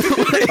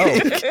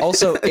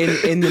 Also,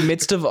 in the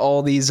midst of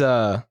all these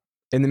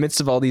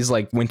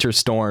like winter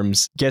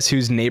storms, guess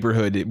whose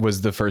neighborhood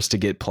was the first to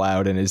get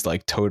plowed and is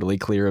like totally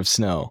clear of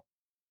snow?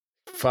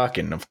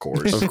 Fucking of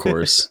course. Of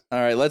course. All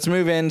right, let's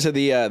move into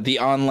the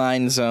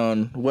online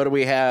zone. What do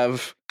we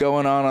have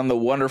going on the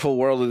wonderful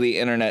world of the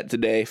internet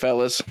today,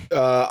 fellas?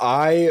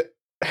 I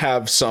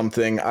have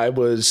something. I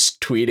was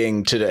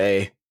tweeting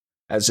today,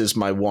 as is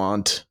my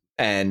wont,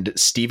 and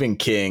Stephen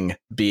King,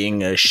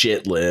 being a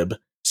shit lib,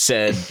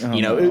 said,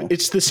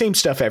 it's the same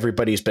stuff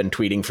everybody's been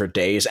tweeting for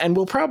days and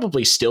will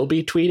probably still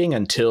be tweeting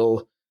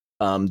until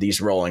these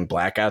rolling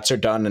blackouts are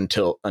done,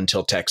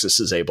 until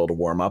Texas is able to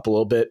warm up a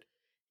little bit.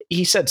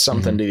 he said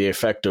something to the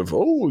effect of,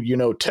 "Oh,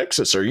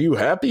 Texas, are you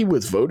happy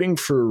with voting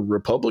for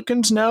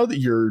Republicans now that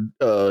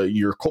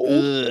you're cold?"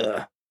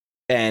 Ugh.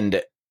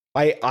 And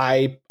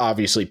I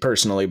obviously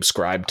personally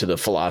subscribe to the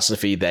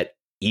philosophy that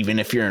even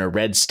if you're in a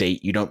red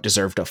state, you don't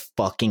deserve to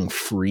fucking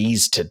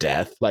freeze to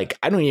death. Like,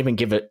 I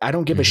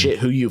don't give a shit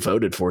who you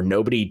voted for.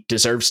 Nobody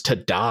deserves to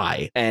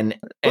die. And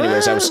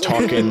anyways, I was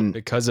talking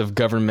Because of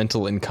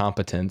governmental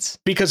incompetence.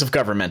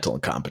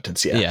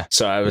 Yeah.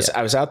 So I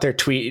was out there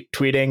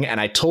tweeting,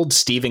 and I told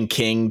Stephen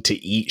King to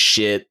eat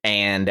shit,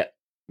 and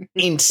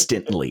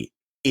instantly,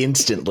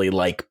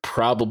 like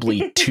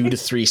probably 2 to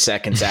 3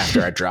 seconds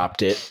after I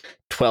dropped it,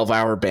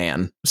 12-hour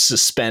ban,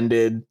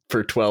 suspended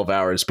for 12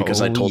 hours because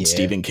I told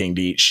Stephen King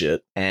to eat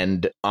shit.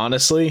 And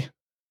honestly,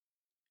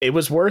 it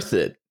was worth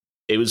it.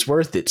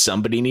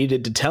 Somebody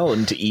needed to tell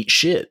him to eat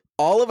shit.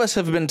 All of us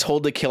have been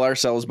told to kill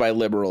ourselves by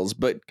liberals,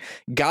 but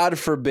God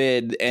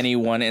forbid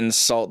anyone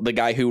insult the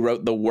guy who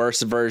wrote the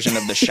worst version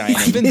of The Shining.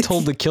 I've been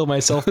told to kill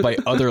myself by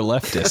other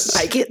leftists.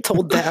 I get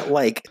told that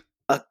like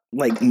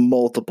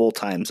multiple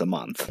times a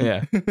month.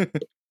 Yeah.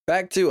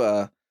 Back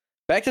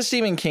to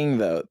Stephen King,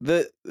 though.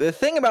 The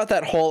thing about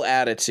that whole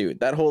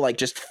attitude, that whole like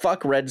just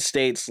fuck red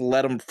states,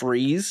 let them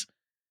freeze,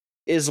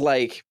 is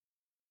like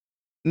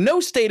no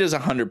state is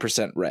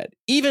 100% red.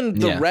 Even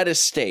the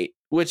reddest state,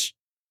 which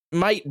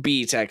might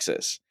be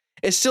Texas,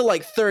 is still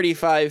like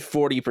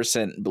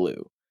 35-40%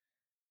 blue.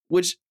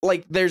 Which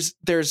like there's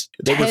tens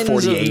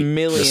of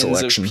millions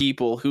of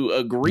people who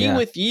agree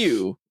with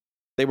you.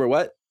 They were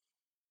what?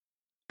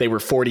 They were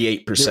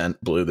 48%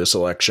 blue this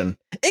election.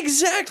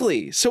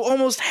 Exactly. So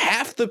almost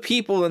half the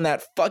people in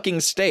that fucking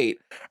state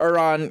are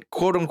on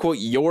quote unquote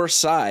your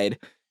side,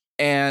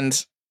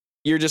 and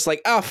you're just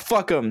like,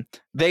 fuck them.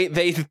 They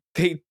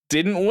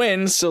didn't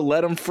win, so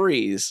let them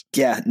freeze.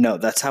 Yeah, no,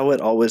 that's how it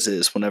always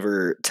is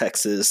whenever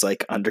Texas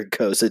like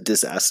undergoes a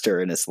disaster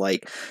and it's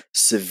like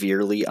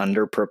severely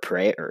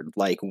underprepared.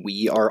 Like,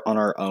 we are on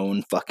our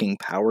own fucking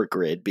power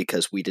grid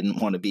because we didn't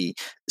want to be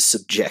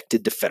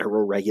subjected to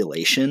federal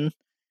regulation.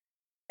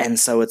 And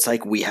so it's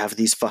like we have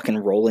these fucking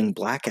rolling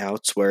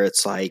blackouts where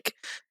it's like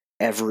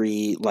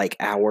every like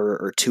hour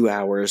or 2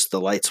 hours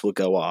the lights will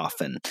go off,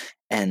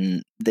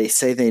 and they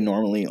say they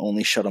normally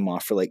only shut them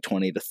off for like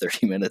 20 to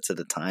 30 minutes at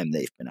a time.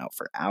 They've been out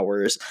for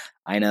hours.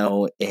 I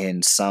know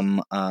in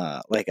some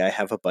like I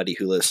have a buddy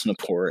who lives in a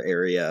poor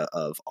area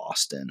of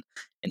Austin,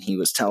 and he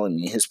was telling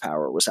me his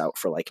power was out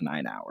for like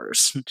 9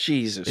 hours.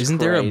 Jesus Isn't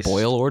Christ. there a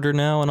boil order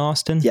now in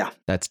Austin? Yeah.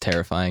 That's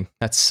terrifying.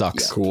 That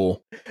sucks. Yeah.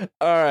 Cool.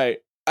 All right.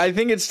 I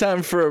think it's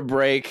time for a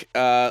break.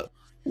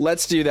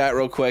 Let's do that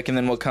real quick, and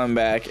then we'll come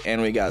back,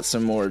 and we got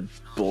some more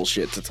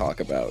bullshit to talk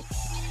about.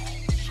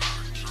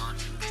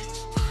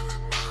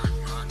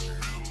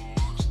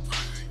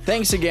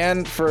 Thanks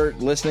again for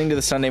listening to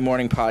the Sunday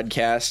Morning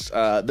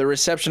Podcast. The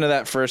reception of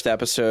that first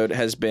episode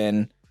has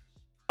been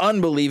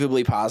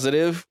unbelievably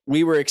positive.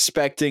 We were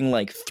expecting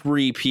like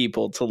 3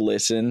 people to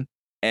listen,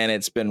 and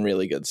it's been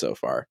really good so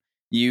far.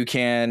 You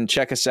can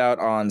check us out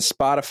on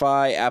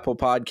Spotify, Apple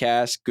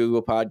Podcasts,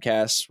 Google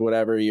Podcasts,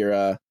 whatever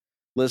you're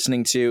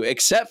listening to,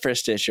 except for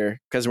Stitcher,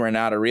 because we're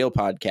not a real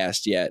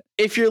podcast yet.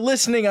 If you're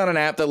listening on an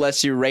app that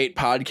lets you rate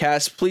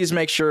podcasts, please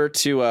make sure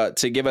to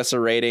give us a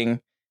rating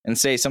and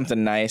say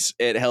something nice.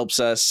 It helps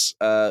us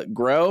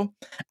grow.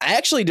 I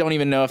actually don't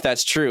even know if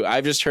that's true.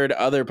 I've just heard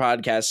other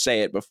podcasts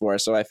say it before,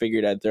 so I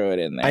figured I'd throw it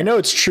in there. I know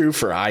it's true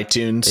for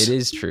iTunes. It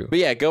is true. But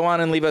yeah, go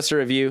on and leave us a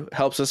review.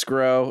 Helps us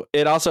grow.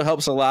 It also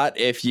helps a lot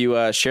if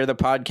you share the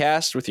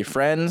podcast with your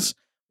friends,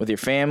 with your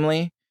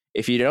family.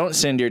 If you don't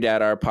send your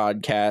dad our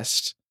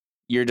podcast,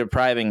 you're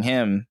depriving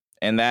him,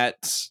 and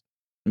that's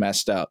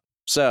messed up.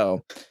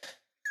 So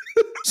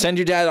send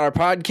your dad our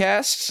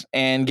podcast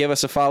and give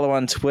us a follow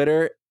on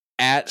Twitter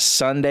at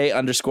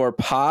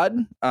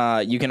Sunday_pod.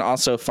 You can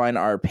also find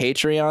our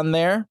Patreon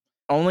there.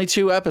 Only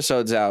 2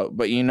 episodes out,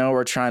 but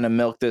we're trying to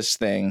milk this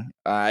thing.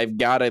 I've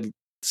got to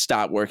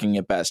stop working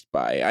at Best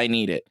Buy. I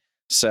need it.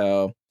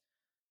 So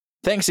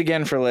thanks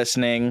again for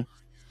listening.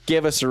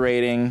 Give us a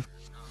rating,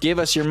 give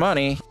us your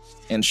money,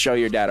 and show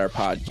your dad our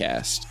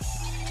podcast.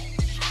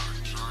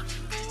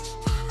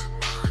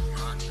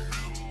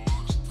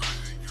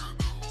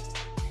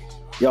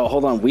 Yo,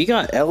 hold on. We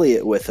got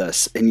Elliot with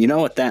us, and you know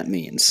what that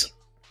means.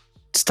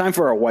 It's time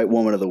for our White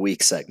Woman of the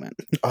Week segment.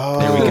 Oh,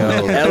 There we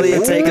go.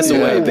 Elliot, take us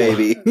away,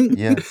 baby.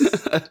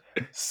 Yes.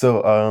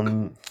 So,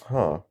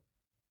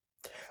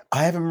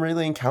 I haven't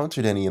really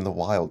encountered any in the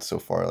wild so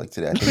far. Like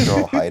today, I think they're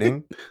all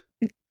hiding.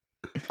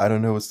 I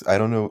don't know what's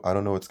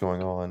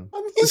going on.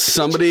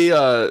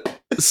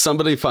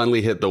 Somebody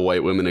finally hit the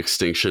white women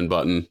extinction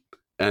button,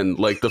 and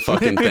like the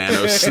fucking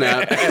Thanos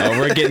snap. Oh,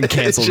 we're getting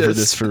canceled for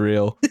this for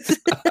real.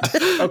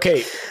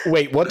 Okay,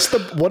 wait. What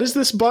is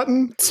this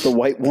button? It's the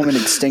White Woman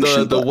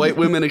Extinction The button. white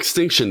women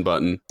extinction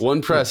button.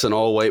 One press and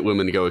all white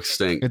women go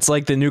extinct. It's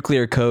like the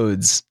nuclear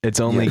codes. It's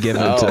only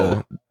given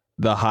to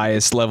the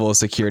highest level of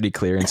security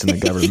clearance in the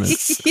government.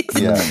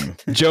 Yeah.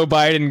 Joe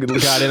Biden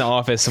got in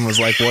office and was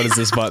like, what does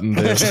this button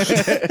do?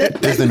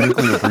 There's the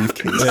nuclear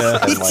briefcase.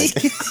 Yeah. And like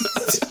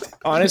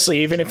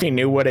Honestly, even if he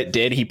knew what it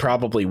did, he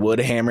probably would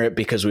hammer it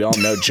because we all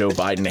know Joe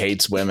Biden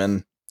hates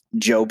women.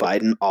 Joe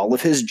Biden, all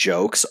of his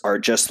jokes are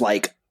just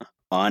like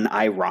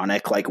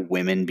unironic, like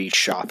women be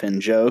shopping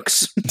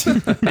jokes.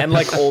 And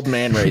like old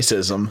man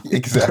racism.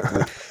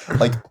 Exactly.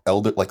 Like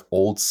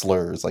old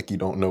slurs, like you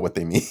don't know what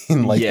they mean.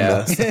 Like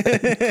Yeah.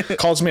 no.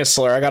 Calls me a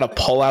slur. I gotta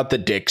pull out the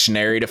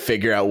dictionary to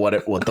figure out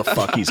what the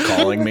fuck he's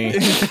calling me.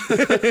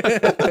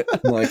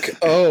 Like,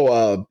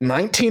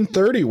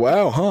 1930.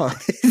 Wow, huh?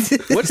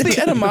 What's the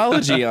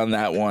etymology on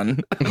that one?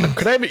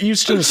 Could I have it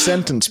used in a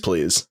sentence,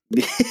 please?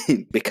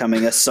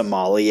 Becoming a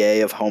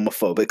sommelier of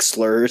homophobic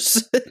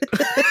slurs.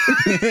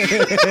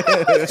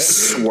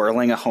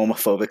 Swirling a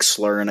homophobic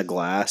slur in a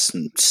glass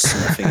and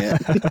sniffing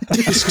it.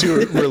 Just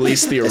to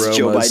release the As aromas.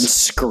 Joe Biden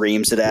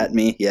screams it at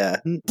me. Yeah.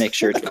 Make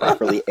sure it's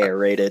properly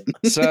aerated.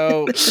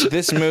 So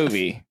this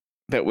movie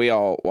that we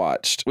all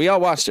watched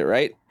it,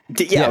 right?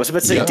 I was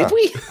about to say, Yeah. did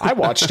we? I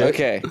watched it.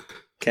 Okay.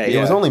 Okay.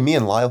 It was only me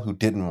and Lyle who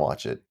didn't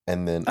watch it,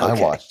 and then I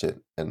Okay. watched it,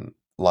 and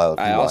Lyle, if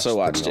you I also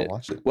watched watched then we all it.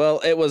 watched it. Well,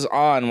 it was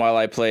on while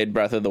I played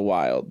Breath of the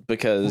Wild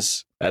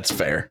because That's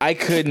fair. I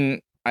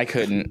couldn't.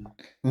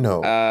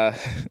 No,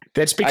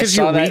 That's because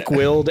saw you're that-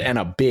 weak-willed and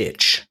a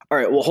bitch. All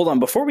right, well, hold on.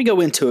 Before we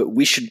go into it,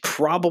 we should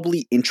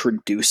probably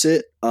introduce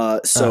it.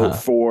 So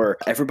for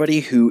everybody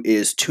who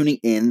is tuning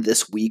in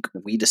this week,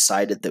 we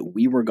decided that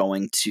we were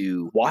going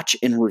to watch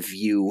and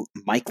review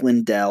Mike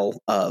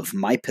Lindell of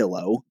My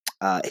Pillow,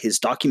 his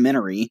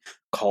documentary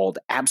called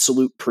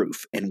Absolute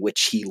Proof, in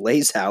which he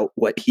lays out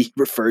what he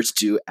refers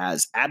to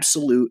as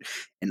absolute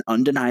and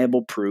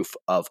undeniable proof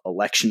of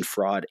election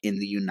fraud in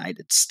the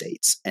United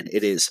States. And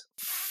it is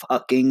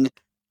fucking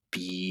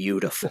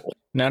beautiful.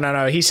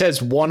 No. He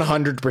says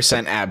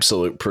 100%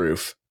 absolute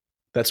proof.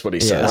 That's what he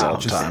says all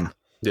the just- time.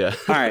 Yeah.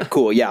 All right,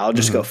 cool. Yeah, I'll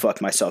just go fuck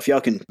myself.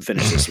 Y'all can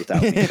finish this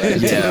without me.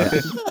 Yeah.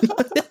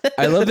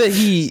 I love that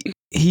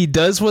he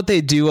does what they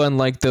do on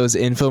like those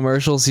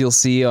infomercials you'll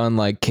see on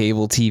like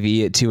cable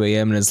TV at 2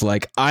 a.m. and is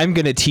like, I'm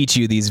going to teach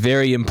you these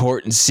very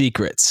important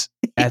secrets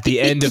at the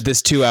end of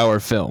this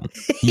 2-hour film.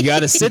 You got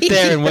to sit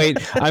there and wait.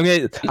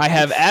 I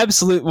have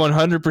absolute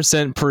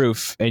 100%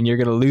 proof and you're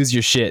going to lose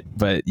your shit,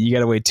 but you got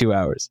to wait 2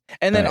 hours.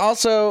 And then Right.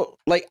 also,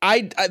 like,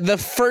 I the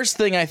first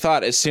thing I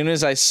thought as soon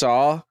as I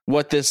saw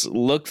what this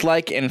looked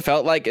like and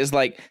felt like is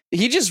like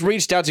he just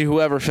reached out to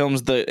whoever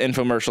films the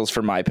infomercials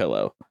for My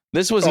Pillow.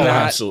 This was not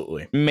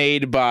absolutely.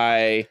 made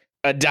by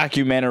a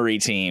documentary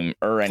team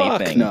or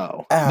anything. Fuck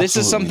no. This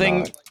is Absolutely something.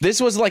 not. This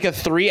was like a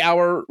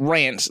 3-hour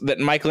rant that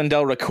Mike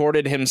Lindell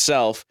recorded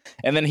himself,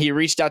 and then he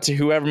reached out to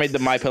whoever made the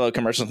My Pillow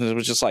commercials and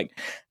was just like,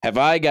 "Have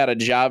I got a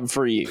job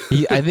for you?"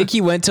 I think he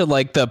went to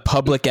like the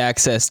public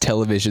access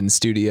television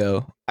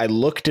studio. I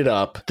looked it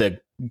up. The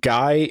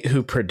guy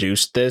who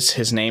produced this,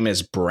 his name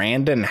is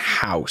Brandon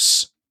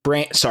House.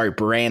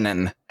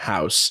 Brannon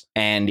House.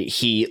 And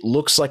he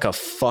looks like a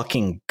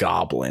fucking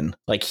goblin.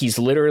 Like he's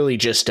literally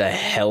just a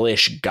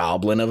hellish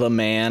goblin of a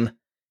man.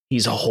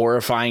 He's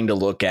horrifying to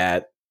look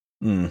at.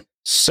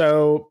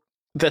 So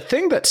the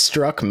thing that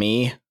struck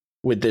me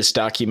with this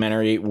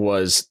documentary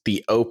was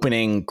the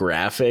opening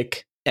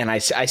graphic. And I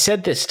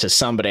said this to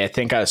somebody. I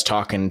think I was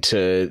talking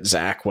to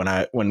Zach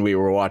when we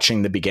were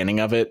watching the beginning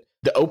of it.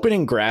 The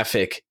opening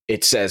graphic,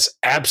 it says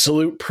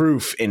absolute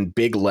proof in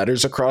big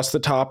letters across the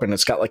top. And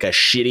it's got like a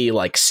shitty,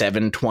 like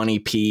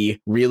 720p,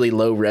 really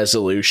low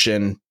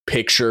resolution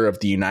picture of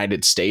the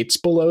United States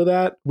below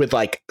that with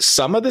like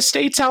some of the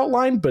states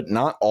outlined, but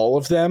not all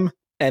of them.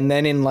 And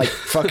then in like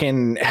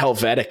fucking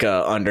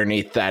Helvetica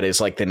underneath that is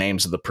like the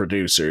names of the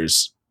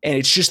producers. And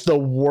it's just the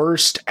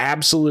worst,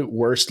 absolute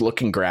worst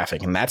looking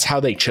graphic. And that's how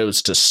they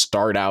chose to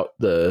start out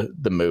the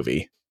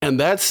movie. And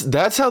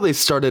that's how they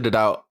started it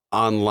out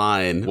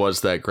online,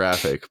 was that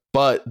graphic.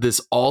 But this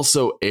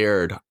also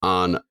aired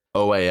on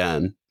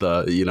OAN,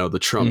 the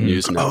Trump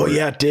News Network. Oh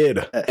yeah, it did.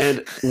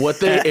 And what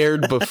they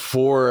aired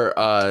before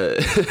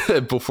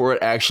before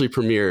it actually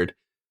premiered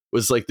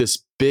was like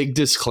this big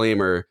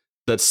disclaimer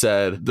that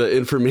said the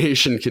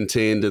information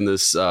contained in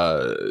this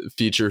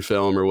feature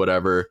film or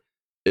whatever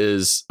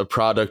is a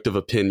product of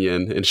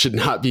opinion and should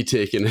not be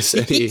taken as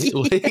any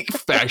like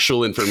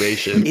factual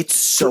information. It's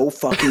so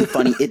fucking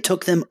funny. It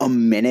took them a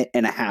minute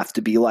and a half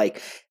to be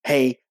like,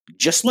 hey,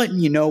 just letting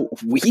you know,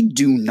 we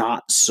do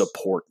not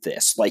support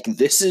this. Like,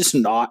 this is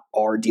not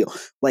our deal.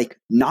 Like,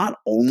 not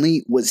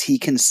only was he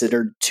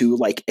considered too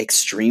like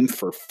extreme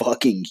for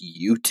fucking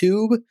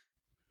YouTube,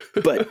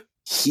 but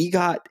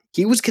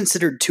he was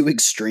considered too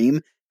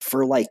extreme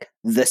for like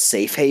the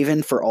safe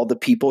haven for all the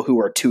people who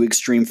are too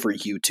extreme for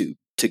YouTube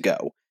to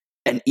go.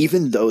 And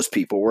even those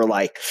people were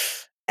like,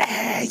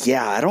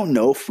 yeah, I don't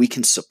know if we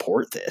can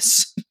support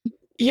this.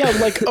 Yeah,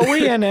 like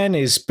OANN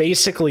is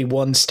basically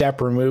one step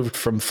removed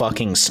from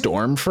fucking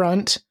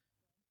Stormfront.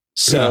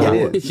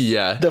 So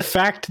Yeah. the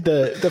fact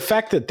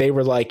that they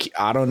were like,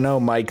 I don't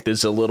know, Mike, this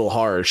is a little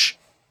harsh.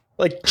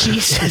 Like,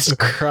 Jesus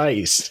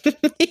Christ.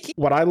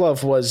 What I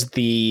love was at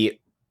the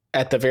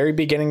very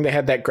beginning they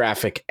had that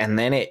graphic and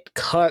then it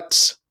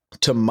cuts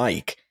to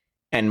Mike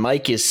and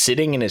Mike is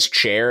sitting in his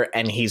chair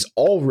and he's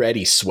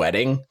already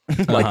sweating.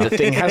 Like the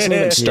thing hasn't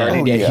even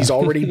started yet. Yeah. He's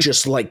already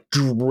just like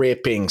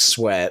dripping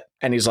sweat.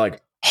 And he's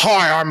like,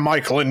 "Hi, I'm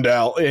Mike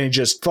Lindell." And he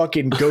just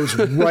fucking goes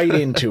right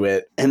into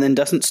it. And then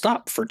doesn't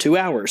stop for 2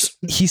 hours.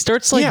 He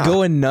starts like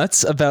going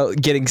nuts about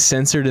getting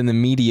censored in the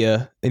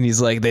media, and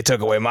he's like, "They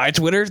took away my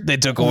Twitter, they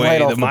took away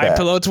Right off the the My bat.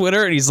 Pillow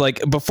Twitter," and he's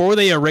like, "Before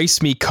they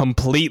erase me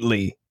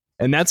completely."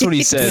 And that's what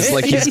he says.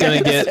 Like he's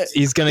gonna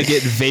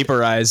get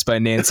vaporized by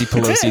Nancy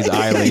Pelosi's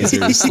eye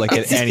lasers like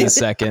at any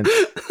second.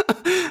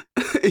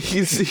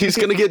 He's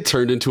gonna get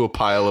turned into a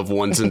pile of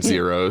ones and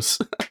zeros.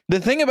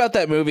 The thing about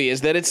that movie is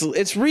that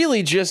it's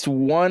really just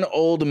one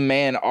old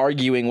man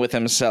arguing with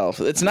himself.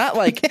 It's not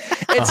like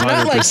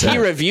not like he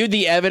 100%. reviewed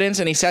the evidence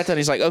and he sat down.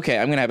 He's like, okay,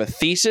 I'm gonna have a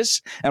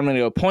thesis. I'm gonna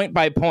go point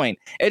by point.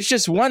 It's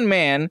just one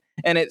man,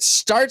 and it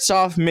starts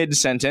off mid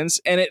sentence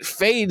and it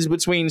fades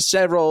between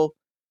several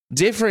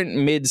different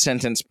mid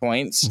sentence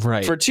points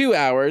Right. for 2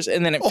 hours,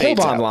 and then it Hold fades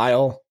on, out.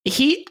 Lyle.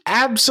 He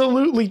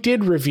absolutely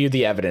did review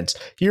the evidence.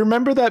 You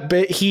remember that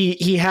bit?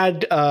 He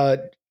had a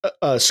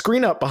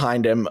screen up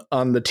behind him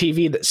on the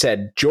TV that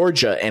said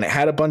Georgia, and it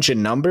had a bunch of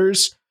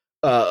numbers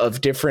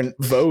of different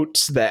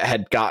votes that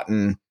had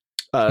gotten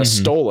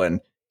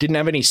stolen. Didn't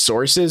have any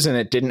sources, and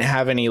it didn't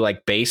have any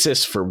like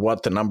basis for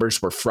what the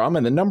numbers were from,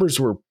 and the numbers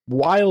were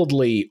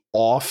wildly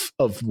off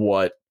of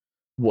what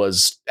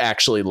was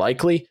actually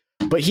likely.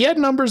 But he had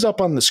numbers up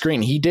on the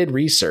screen. He did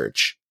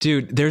research.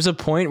 Dude, there's a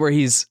point where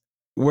he's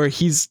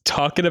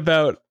talking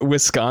about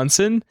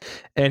Wisconsin,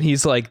 and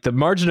he's like, the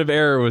margin of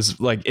error was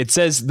like, it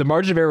says the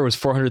margin of error was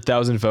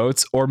 400,000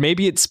 votes, or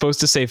maybe it's supposed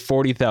to say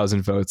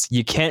 40,000 votes.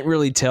 You can't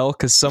really tell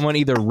because someone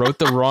either wrote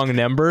the wrong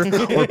number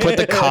or put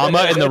the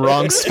comma in the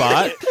wrong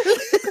spot.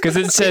 Because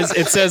it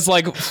says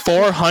like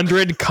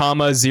 400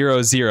 comma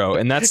 00,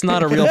 and that's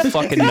not a real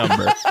fucking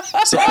number.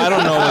 So I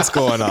don't know what's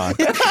going on.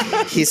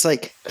 He's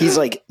like,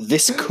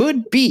 this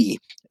could be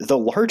the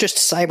largest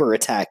cyber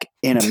attack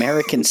in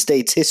American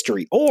states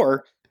history,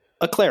 or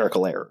a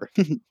clerical error.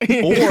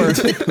 Or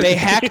they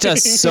hacked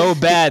us so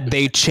bad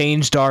they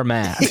changed our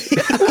math.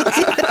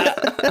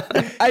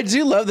 I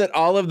do love that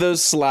all of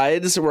those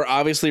slides were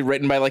obviously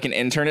written by like an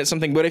intern at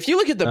something, but if you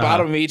look at the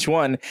bottom of each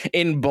one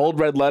in bold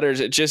red letters,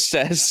 it just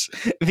says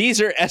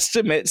these are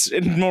estimates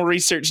and more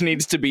research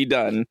needs to be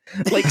done.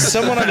 Like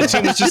someone on the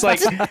team was just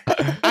like,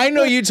 I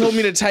know you told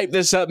me to type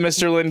this up,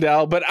 Mr.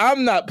 Lindell, but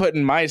I'm not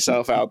putting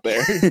myself out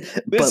there.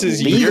 This But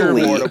is your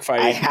legally, war to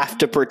fight. I have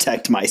to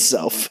protect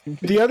myself.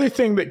 The other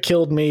thing that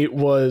killed me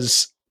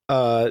was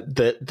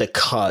the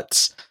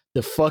cuts.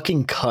 The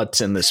fucking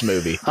cuts in this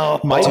movie.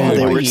 Mike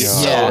they will were be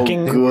so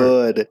talking-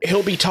 good.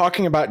 He'll be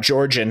talking about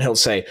Georgia and he'll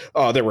say,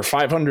 "Oh, there were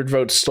 500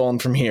 votes stolen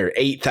from here,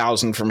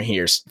 8,000 from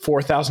here,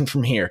 4,000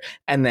 from here."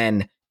 And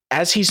then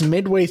as he's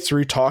midway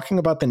through talking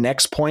about the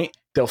next point,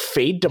 they'll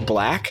fade to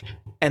black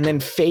and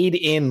then fade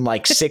in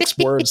like 6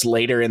 words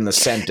later in the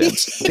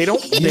sentence. They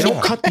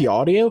don't cut the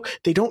audio.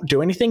 They don't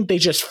do anything. They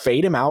just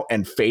fade him out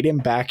and fade him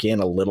back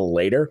in a little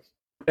later.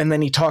 And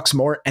then he talks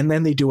more, and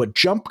then they do a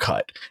jump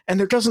cut. And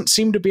there doesn't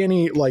seem to be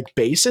any like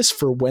basis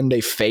for when they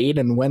fade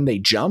and when they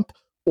jump,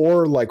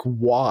 or like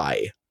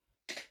why.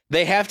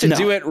 They have to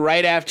do it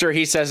right after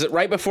he says it,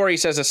 right before he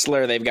says a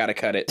slur. They've got to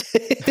cut it.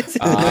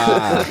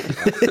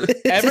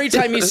 Every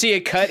time you see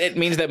a cut, it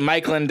means that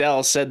Mike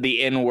Lindell said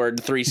the N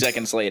word 3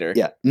 seconds later.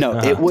 Yeah, no,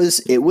 it was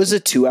a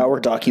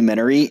 2-hour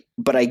documentary,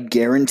 but I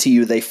guarantee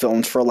you they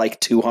filmed for like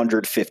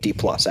 250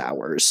 plus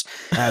hours.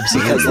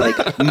 Absolutely. Because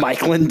like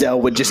Mike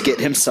Lindell would just get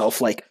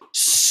himself like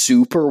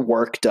super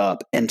worked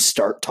up and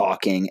start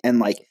talking, and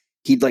like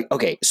he'd like,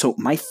 okay, so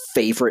my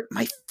favorite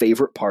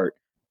part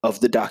of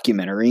the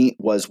documentary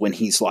was when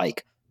he's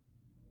like,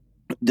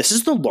 this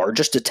is the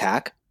largest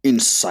attack in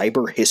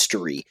cyber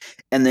history.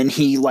 And then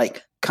he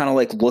like kind of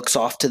like looks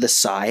off to the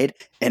side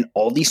and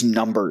all these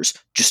numbers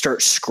just start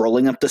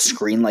scrolling up the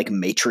screen like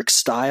Matrix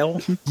style.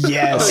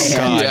 Yes. Oh,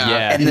 God,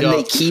 yeah. And then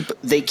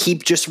they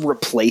keep just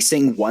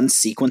replacing one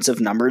sequence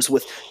of numbers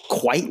with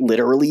quite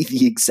literally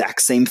the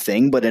exact same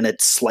thing, but in a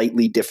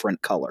slightly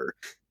different color.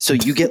 So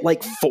you get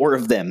like 4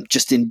 of them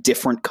just in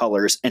different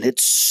colors, and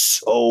it's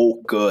so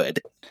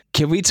good.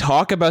 Can we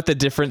talk about the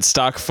different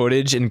stock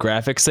footage and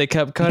graphics they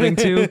kept cutting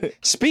to?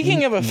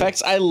 Speaking of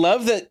effects, I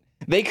love that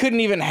they couldn't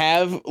even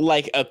have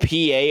like a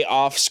PA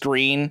off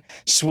screen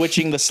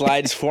switching the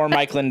slides for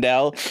Mike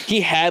Lindell.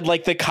 He had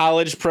like the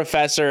college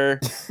professor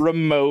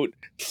remote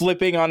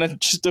flipping on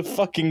just a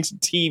fucking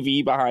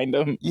TV behind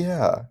him.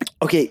 Yeah.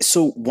 Okay,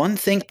 so one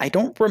thing, I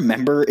don't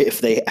remember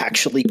if they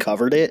actually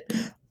covered it,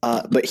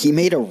 but he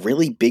made a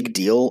really big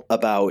deal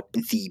about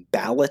the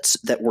ballots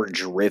that were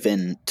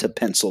driven to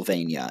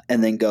Pennsylvania,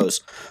 and then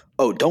goes,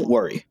 "Oh, don't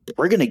worry,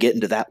 we're going to get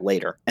into that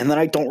later." And then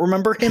I don't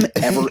remember him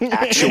ever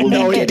actually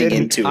getting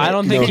into it. I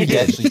don't think he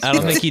did. I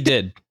don't think he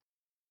did.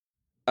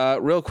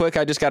 Real quick,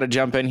 I just got to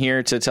jump in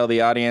here to tell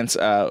the audience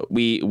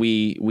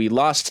we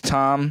lost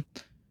Tom.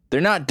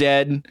 They're not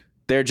dead.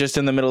 They're just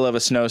in the middle of a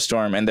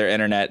snowstorm and their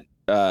internet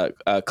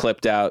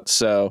clipped out.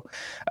 So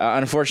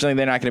unfortunately,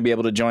 they're not going to be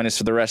able to join us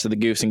for the rest of the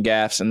goofs and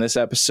gaffs in this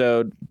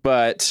episode.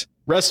 But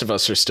Rest of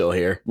us are still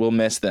here. We'll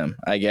miss them,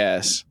 I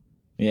guess.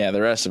 Yeah,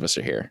 the rest of us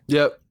are here.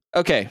 Yep.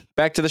 Okay,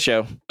 back to the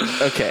show.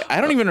 Okay, I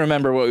don't even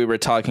remember what we were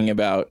talking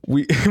about.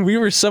 We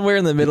were somewhere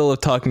in the middle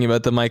of talking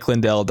about the Mike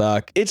Lindell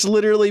doc. It's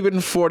literally been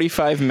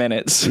 45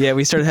 minutes. Yeah,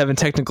 we started having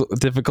technical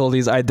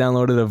difficulties. I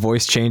downloaded a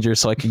voice changer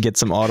so I could get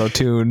some auto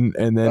tune,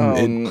 and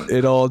then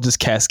it all just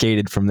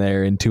cascaded from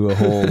there into a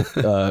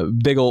whole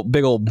big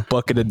old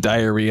bucket of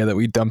diarrhea that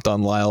we dumped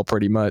on Lyle.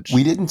 Pretty much.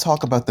 We didn't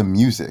talk about the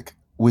music,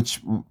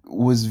 which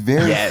was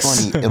very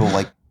funny. It'll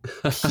like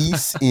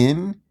piece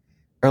in.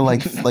 Or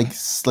like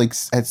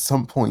at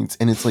some points,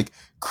 and it's like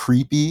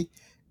creepy,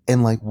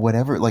 and like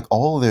whatever, like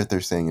all that they're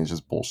saying is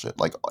just bullshit.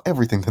 Like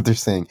everything that they're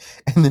saying,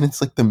 and then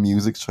it's like the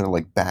music's trying to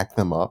like back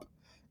them up,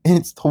 and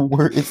it's the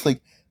word. It's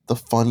like the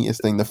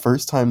funniest thing. The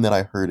first time that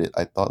I heard it,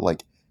 I thought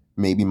like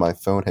maybe my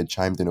phone had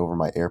chimed in over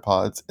my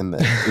AirPods, and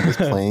that it was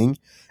playing,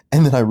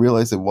 and then I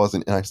realized it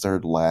wasn't, and I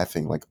started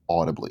laughing like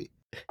audibly.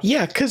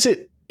 Yeah, because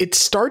it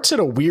starts at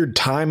a weird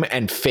time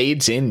and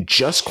fades in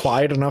just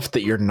quiet enough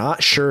that you're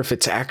not sure if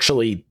it's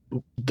actually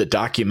the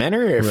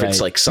documentary or if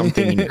it's like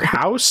something in your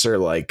house or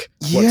like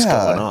what's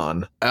going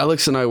on.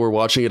 Alex and I were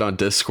watching it on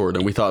Discord,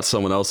 and we thought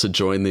someone else had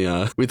joined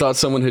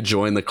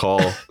the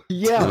call.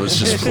 Yeah, it was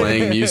just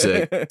playing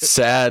music,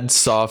 sad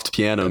soft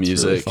piano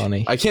music. Really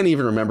funny. I can't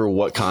even remember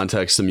what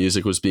context the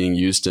music was being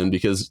used in,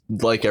 because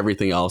like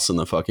everything else in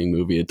the fucking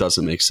movie, it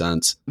doesn't make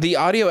sense. The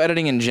audio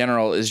editing in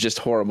general is just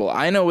horrible.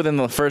 I know within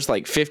the first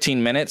like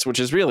 15 minutes, which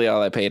is really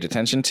all I paid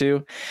attention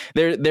to,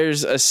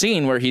 there's a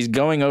scene where he's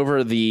going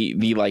over the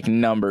like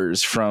numbers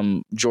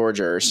from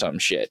Georgia or some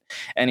shit,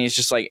 and he's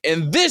just like,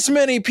 and this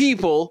many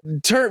people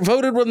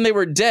voted when they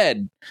were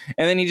dead,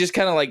 and then he just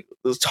kind of like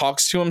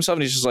talks to himself,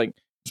 and he's just like,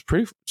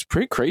 it's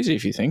pretty crazy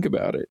if you think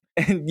about it.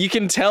 And you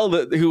can tell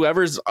that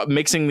whoever's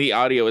mixing the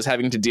audio is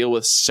having to deal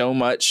with so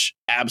much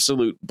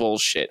absolute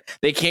bullshit.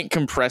 They can't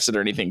compress it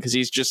or anything, because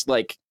he's just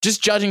like,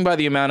 just judging by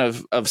the amount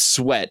of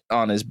sweat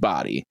on his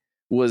body,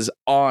 was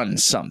on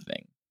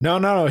something.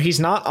 No, he's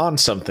not on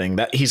something.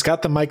 That he's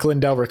got the Mike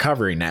Lindell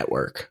Recovery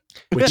Network,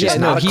 which he's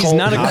not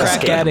a crack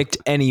scam. addict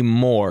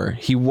anymore.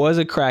 He was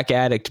a crack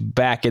addict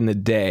back in the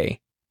day.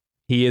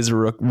 He is a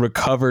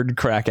recovered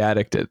crack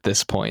addict at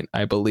this point,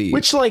 I believe.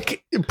 Which,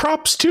 like,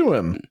 props to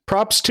him.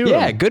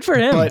 Yeah, good for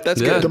him. But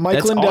That's good. The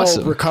Mike Lindell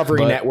awesome.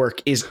 Recovery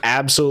Network is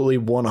absolutely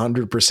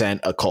 100%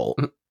 a cult.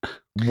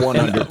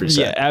 100%.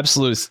 Yeah,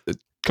 absolute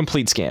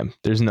complete scam.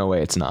 There's no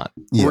way it's not.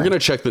 Yeah. We're gonna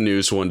check the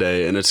news one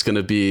day, and it's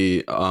gonna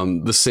be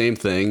the same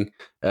thing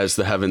as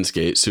the Heaven's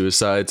Gate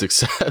suicides,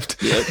 except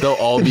they'll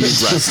all be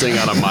resting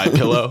on a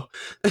MyPillow.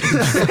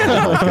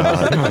 Oh my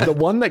God. The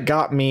one that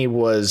got me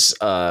was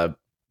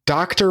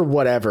Dr.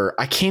 Whatever.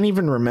 I can't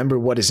even remember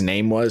what his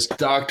name was.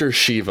 Dr.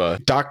 Shiva.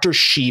 Dr.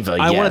 Shiva.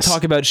 I want to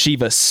talk about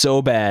Shiva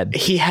so bad.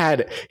 He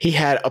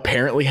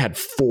apparently had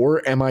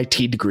 4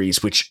 MIT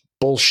degrees, which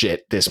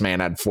bullshit. This man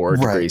had 4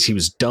 degrees. He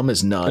was dumb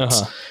as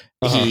nuts.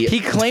 He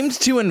claimed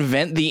to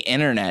invent the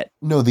internet.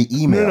 No, the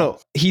email. No.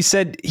 He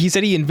said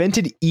he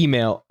invented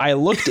email. I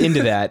looked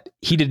into that.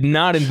 He did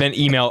not invent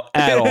email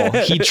at all.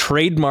 He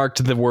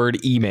trademarked the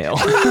word email.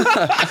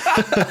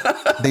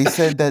 They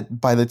said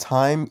that by the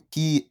time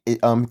he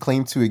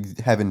claimed to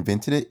have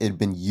invented it, it had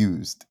been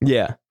used.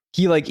 Yeah.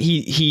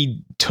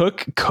 He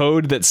took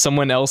code that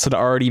someone else had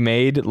already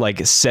made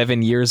like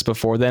 7 years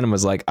before then and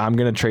was like, I'm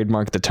going to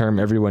trademark the term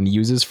everyone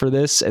uses for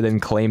this, and then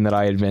claim that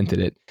I invented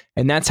it.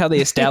 And that's how they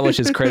establish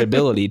his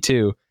credibility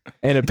too.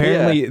 And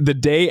apparently the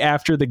day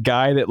after the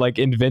guy that like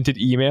invented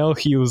email,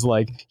 he was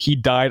like, he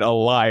died a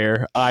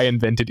liar. I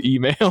invented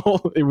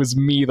email. It was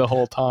me the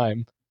whole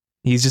time.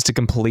 He's just a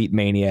complete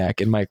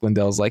maniac. And Mike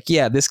Lindell's like,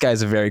 yeah, this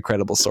guy's a very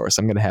credible source.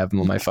 I'm going to have him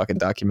on my fucking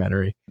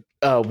documentary.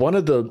 One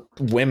of the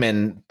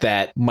women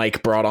that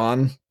Mike brought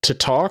on to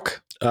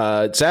talk,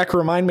 Zach,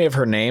 remind me of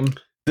her name.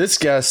 This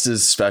guest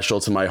is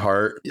special to my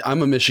heart.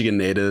 I'm a Michigan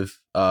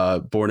native,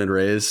 born and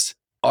raised.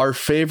 Our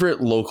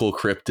favorite local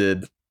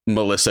cryptid,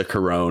 Melissa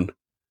Carone,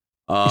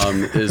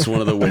 is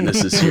one of the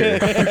witnesses here.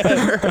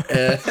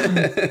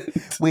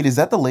 Wait, is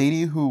that the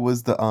lady who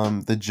was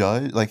the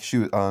judge? Like she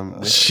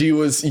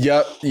was.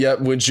 Yep.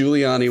 When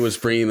Giuliani was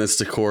bringing this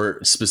to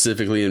court,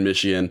 specifically in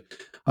Michigan,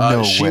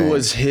 she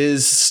was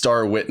his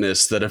star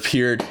witness that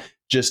appeared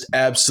just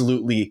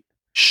absolutely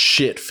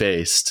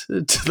shit-faced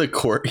to the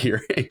court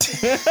hearing.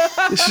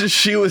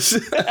 she was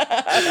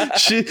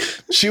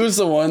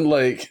the one,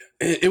 like,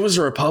 it was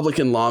a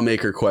Republican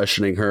lawmaker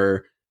questioning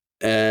her,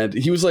 and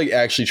he was like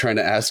actually trying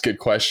to ask good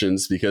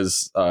questions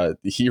because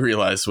he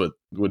realized what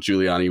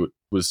Giuliani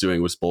was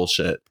doing was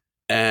bullshit.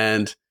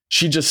 And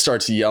she just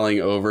starts yelling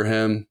over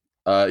him.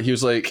 He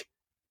was like,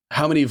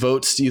 how many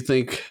votes do you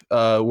think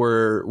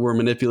were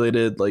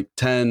manipulated? Like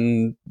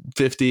 10,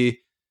 50?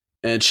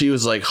 And she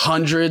was like,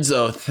 hundreds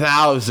of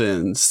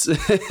thousands.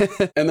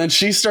 And then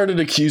she started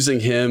accusing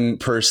him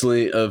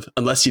personally of,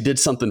 unless you did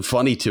something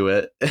funny to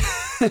it.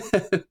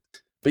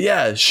 But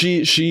yeah,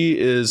 she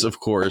is,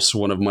 of course,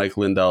 one of Mike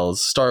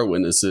Lindell's star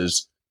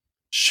witnesses.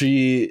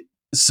 She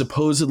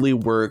supposedly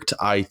worked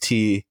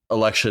IT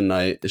election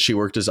night. She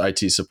worked as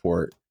IT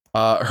support.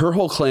 Her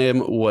whole claim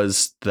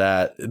was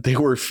that they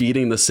were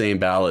feeding the same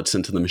ballots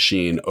into the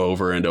machine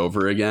over and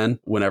over again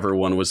whenever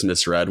one was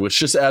misread, which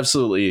just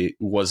absolutely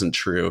wasn't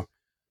true.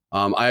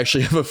 I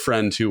actually have a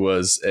friend who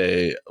was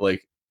a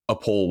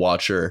poll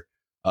watcher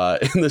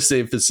in the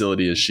same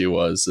facility as she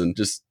was, and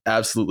just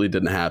absolutely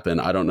didn't happen.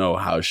 I don't know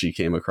how she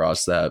came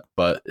across that,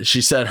 but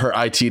she said her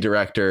IT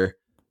director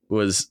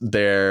was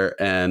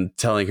there and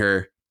telling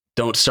her,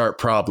 "Don't start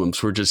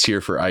problems. We're just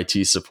here for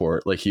IT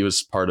support." Like he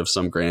was part of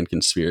some grand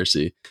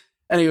conspiracy.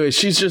 Anyway,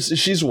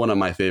 she's one of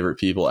my favorite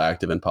people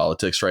active in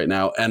politics right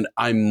now. And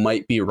I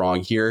might be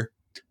wrong here,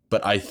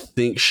 but I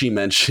think she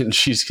mentioned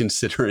she's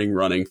considering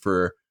running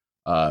for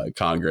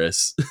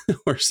Congress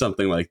or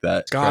something like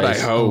that. God, I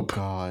hope. Oh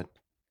God.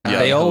 Yeah,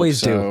 They I hope always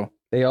so. do.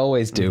 They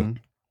always do. Mhm.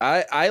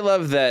 I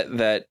love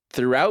that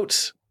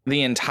throughout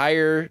the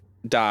entire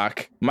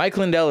doc, Mike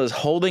Lindell is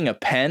holding a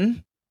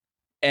pen,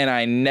 and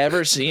I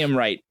never see him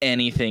write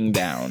anything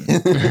down.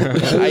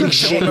 I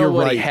shit, don't know you're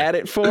what right. he had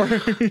it for.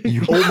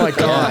 Oh my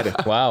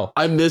God. Wow.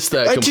 I missed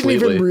that I didn't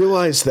completely. even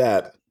realize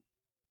that.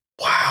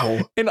 Wow.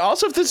 And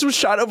also, if this was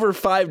shot over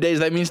 5 days,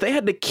 that means they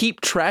had to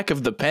keep track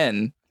of the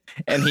pen,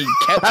 and he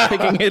kept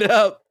picking it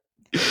up.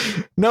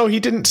 No, he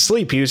didn't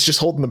sleep. He was just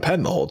holding the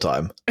pen the whole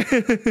time.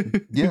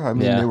 Yeah, I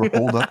mean, Yeah. they were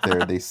holed up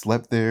there. They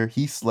slept there.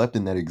 He slept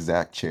in that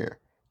exact chair.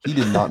 He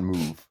did not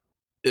move.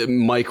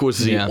 Mike was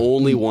the Yeah.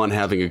 only one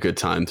having a good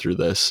time through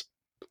this.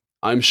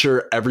 I'm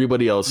sure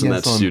everybody else in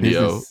Yes, that on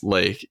studio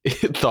business.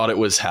 thought it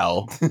was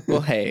hell.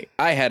 Well, hey,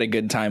 I had a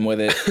good time with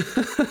it.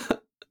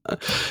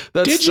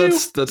 Did you?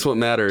 That's what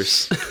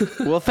matters.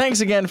 Well,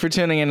 thanks again for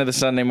tuning into the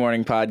Sunday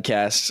Morning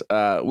Podcast.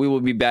 We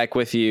will be back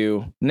with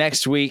you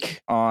next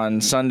week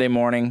on Sunday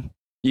morning.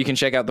 You can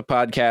check out the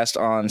podcast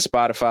on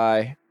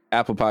Spotify,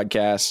 Apple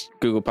Podcasts,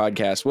 Google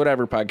Podcasts,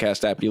 whatever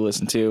podcast app you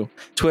listen to.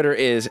 Twitter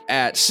is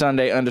at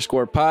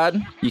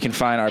Sunday_pod. You can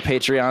find our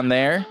Patreon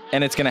there,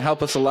 and it's going to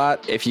help us a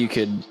lot if you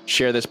could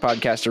share this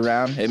podcast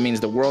around. It means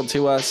the world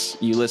to us.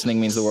 You listening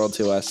means the world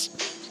to us.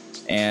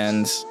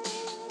 And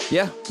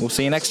yeah, we'll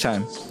see you next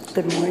time.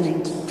 Good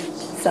morning.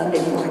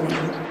 Sunday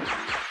morning.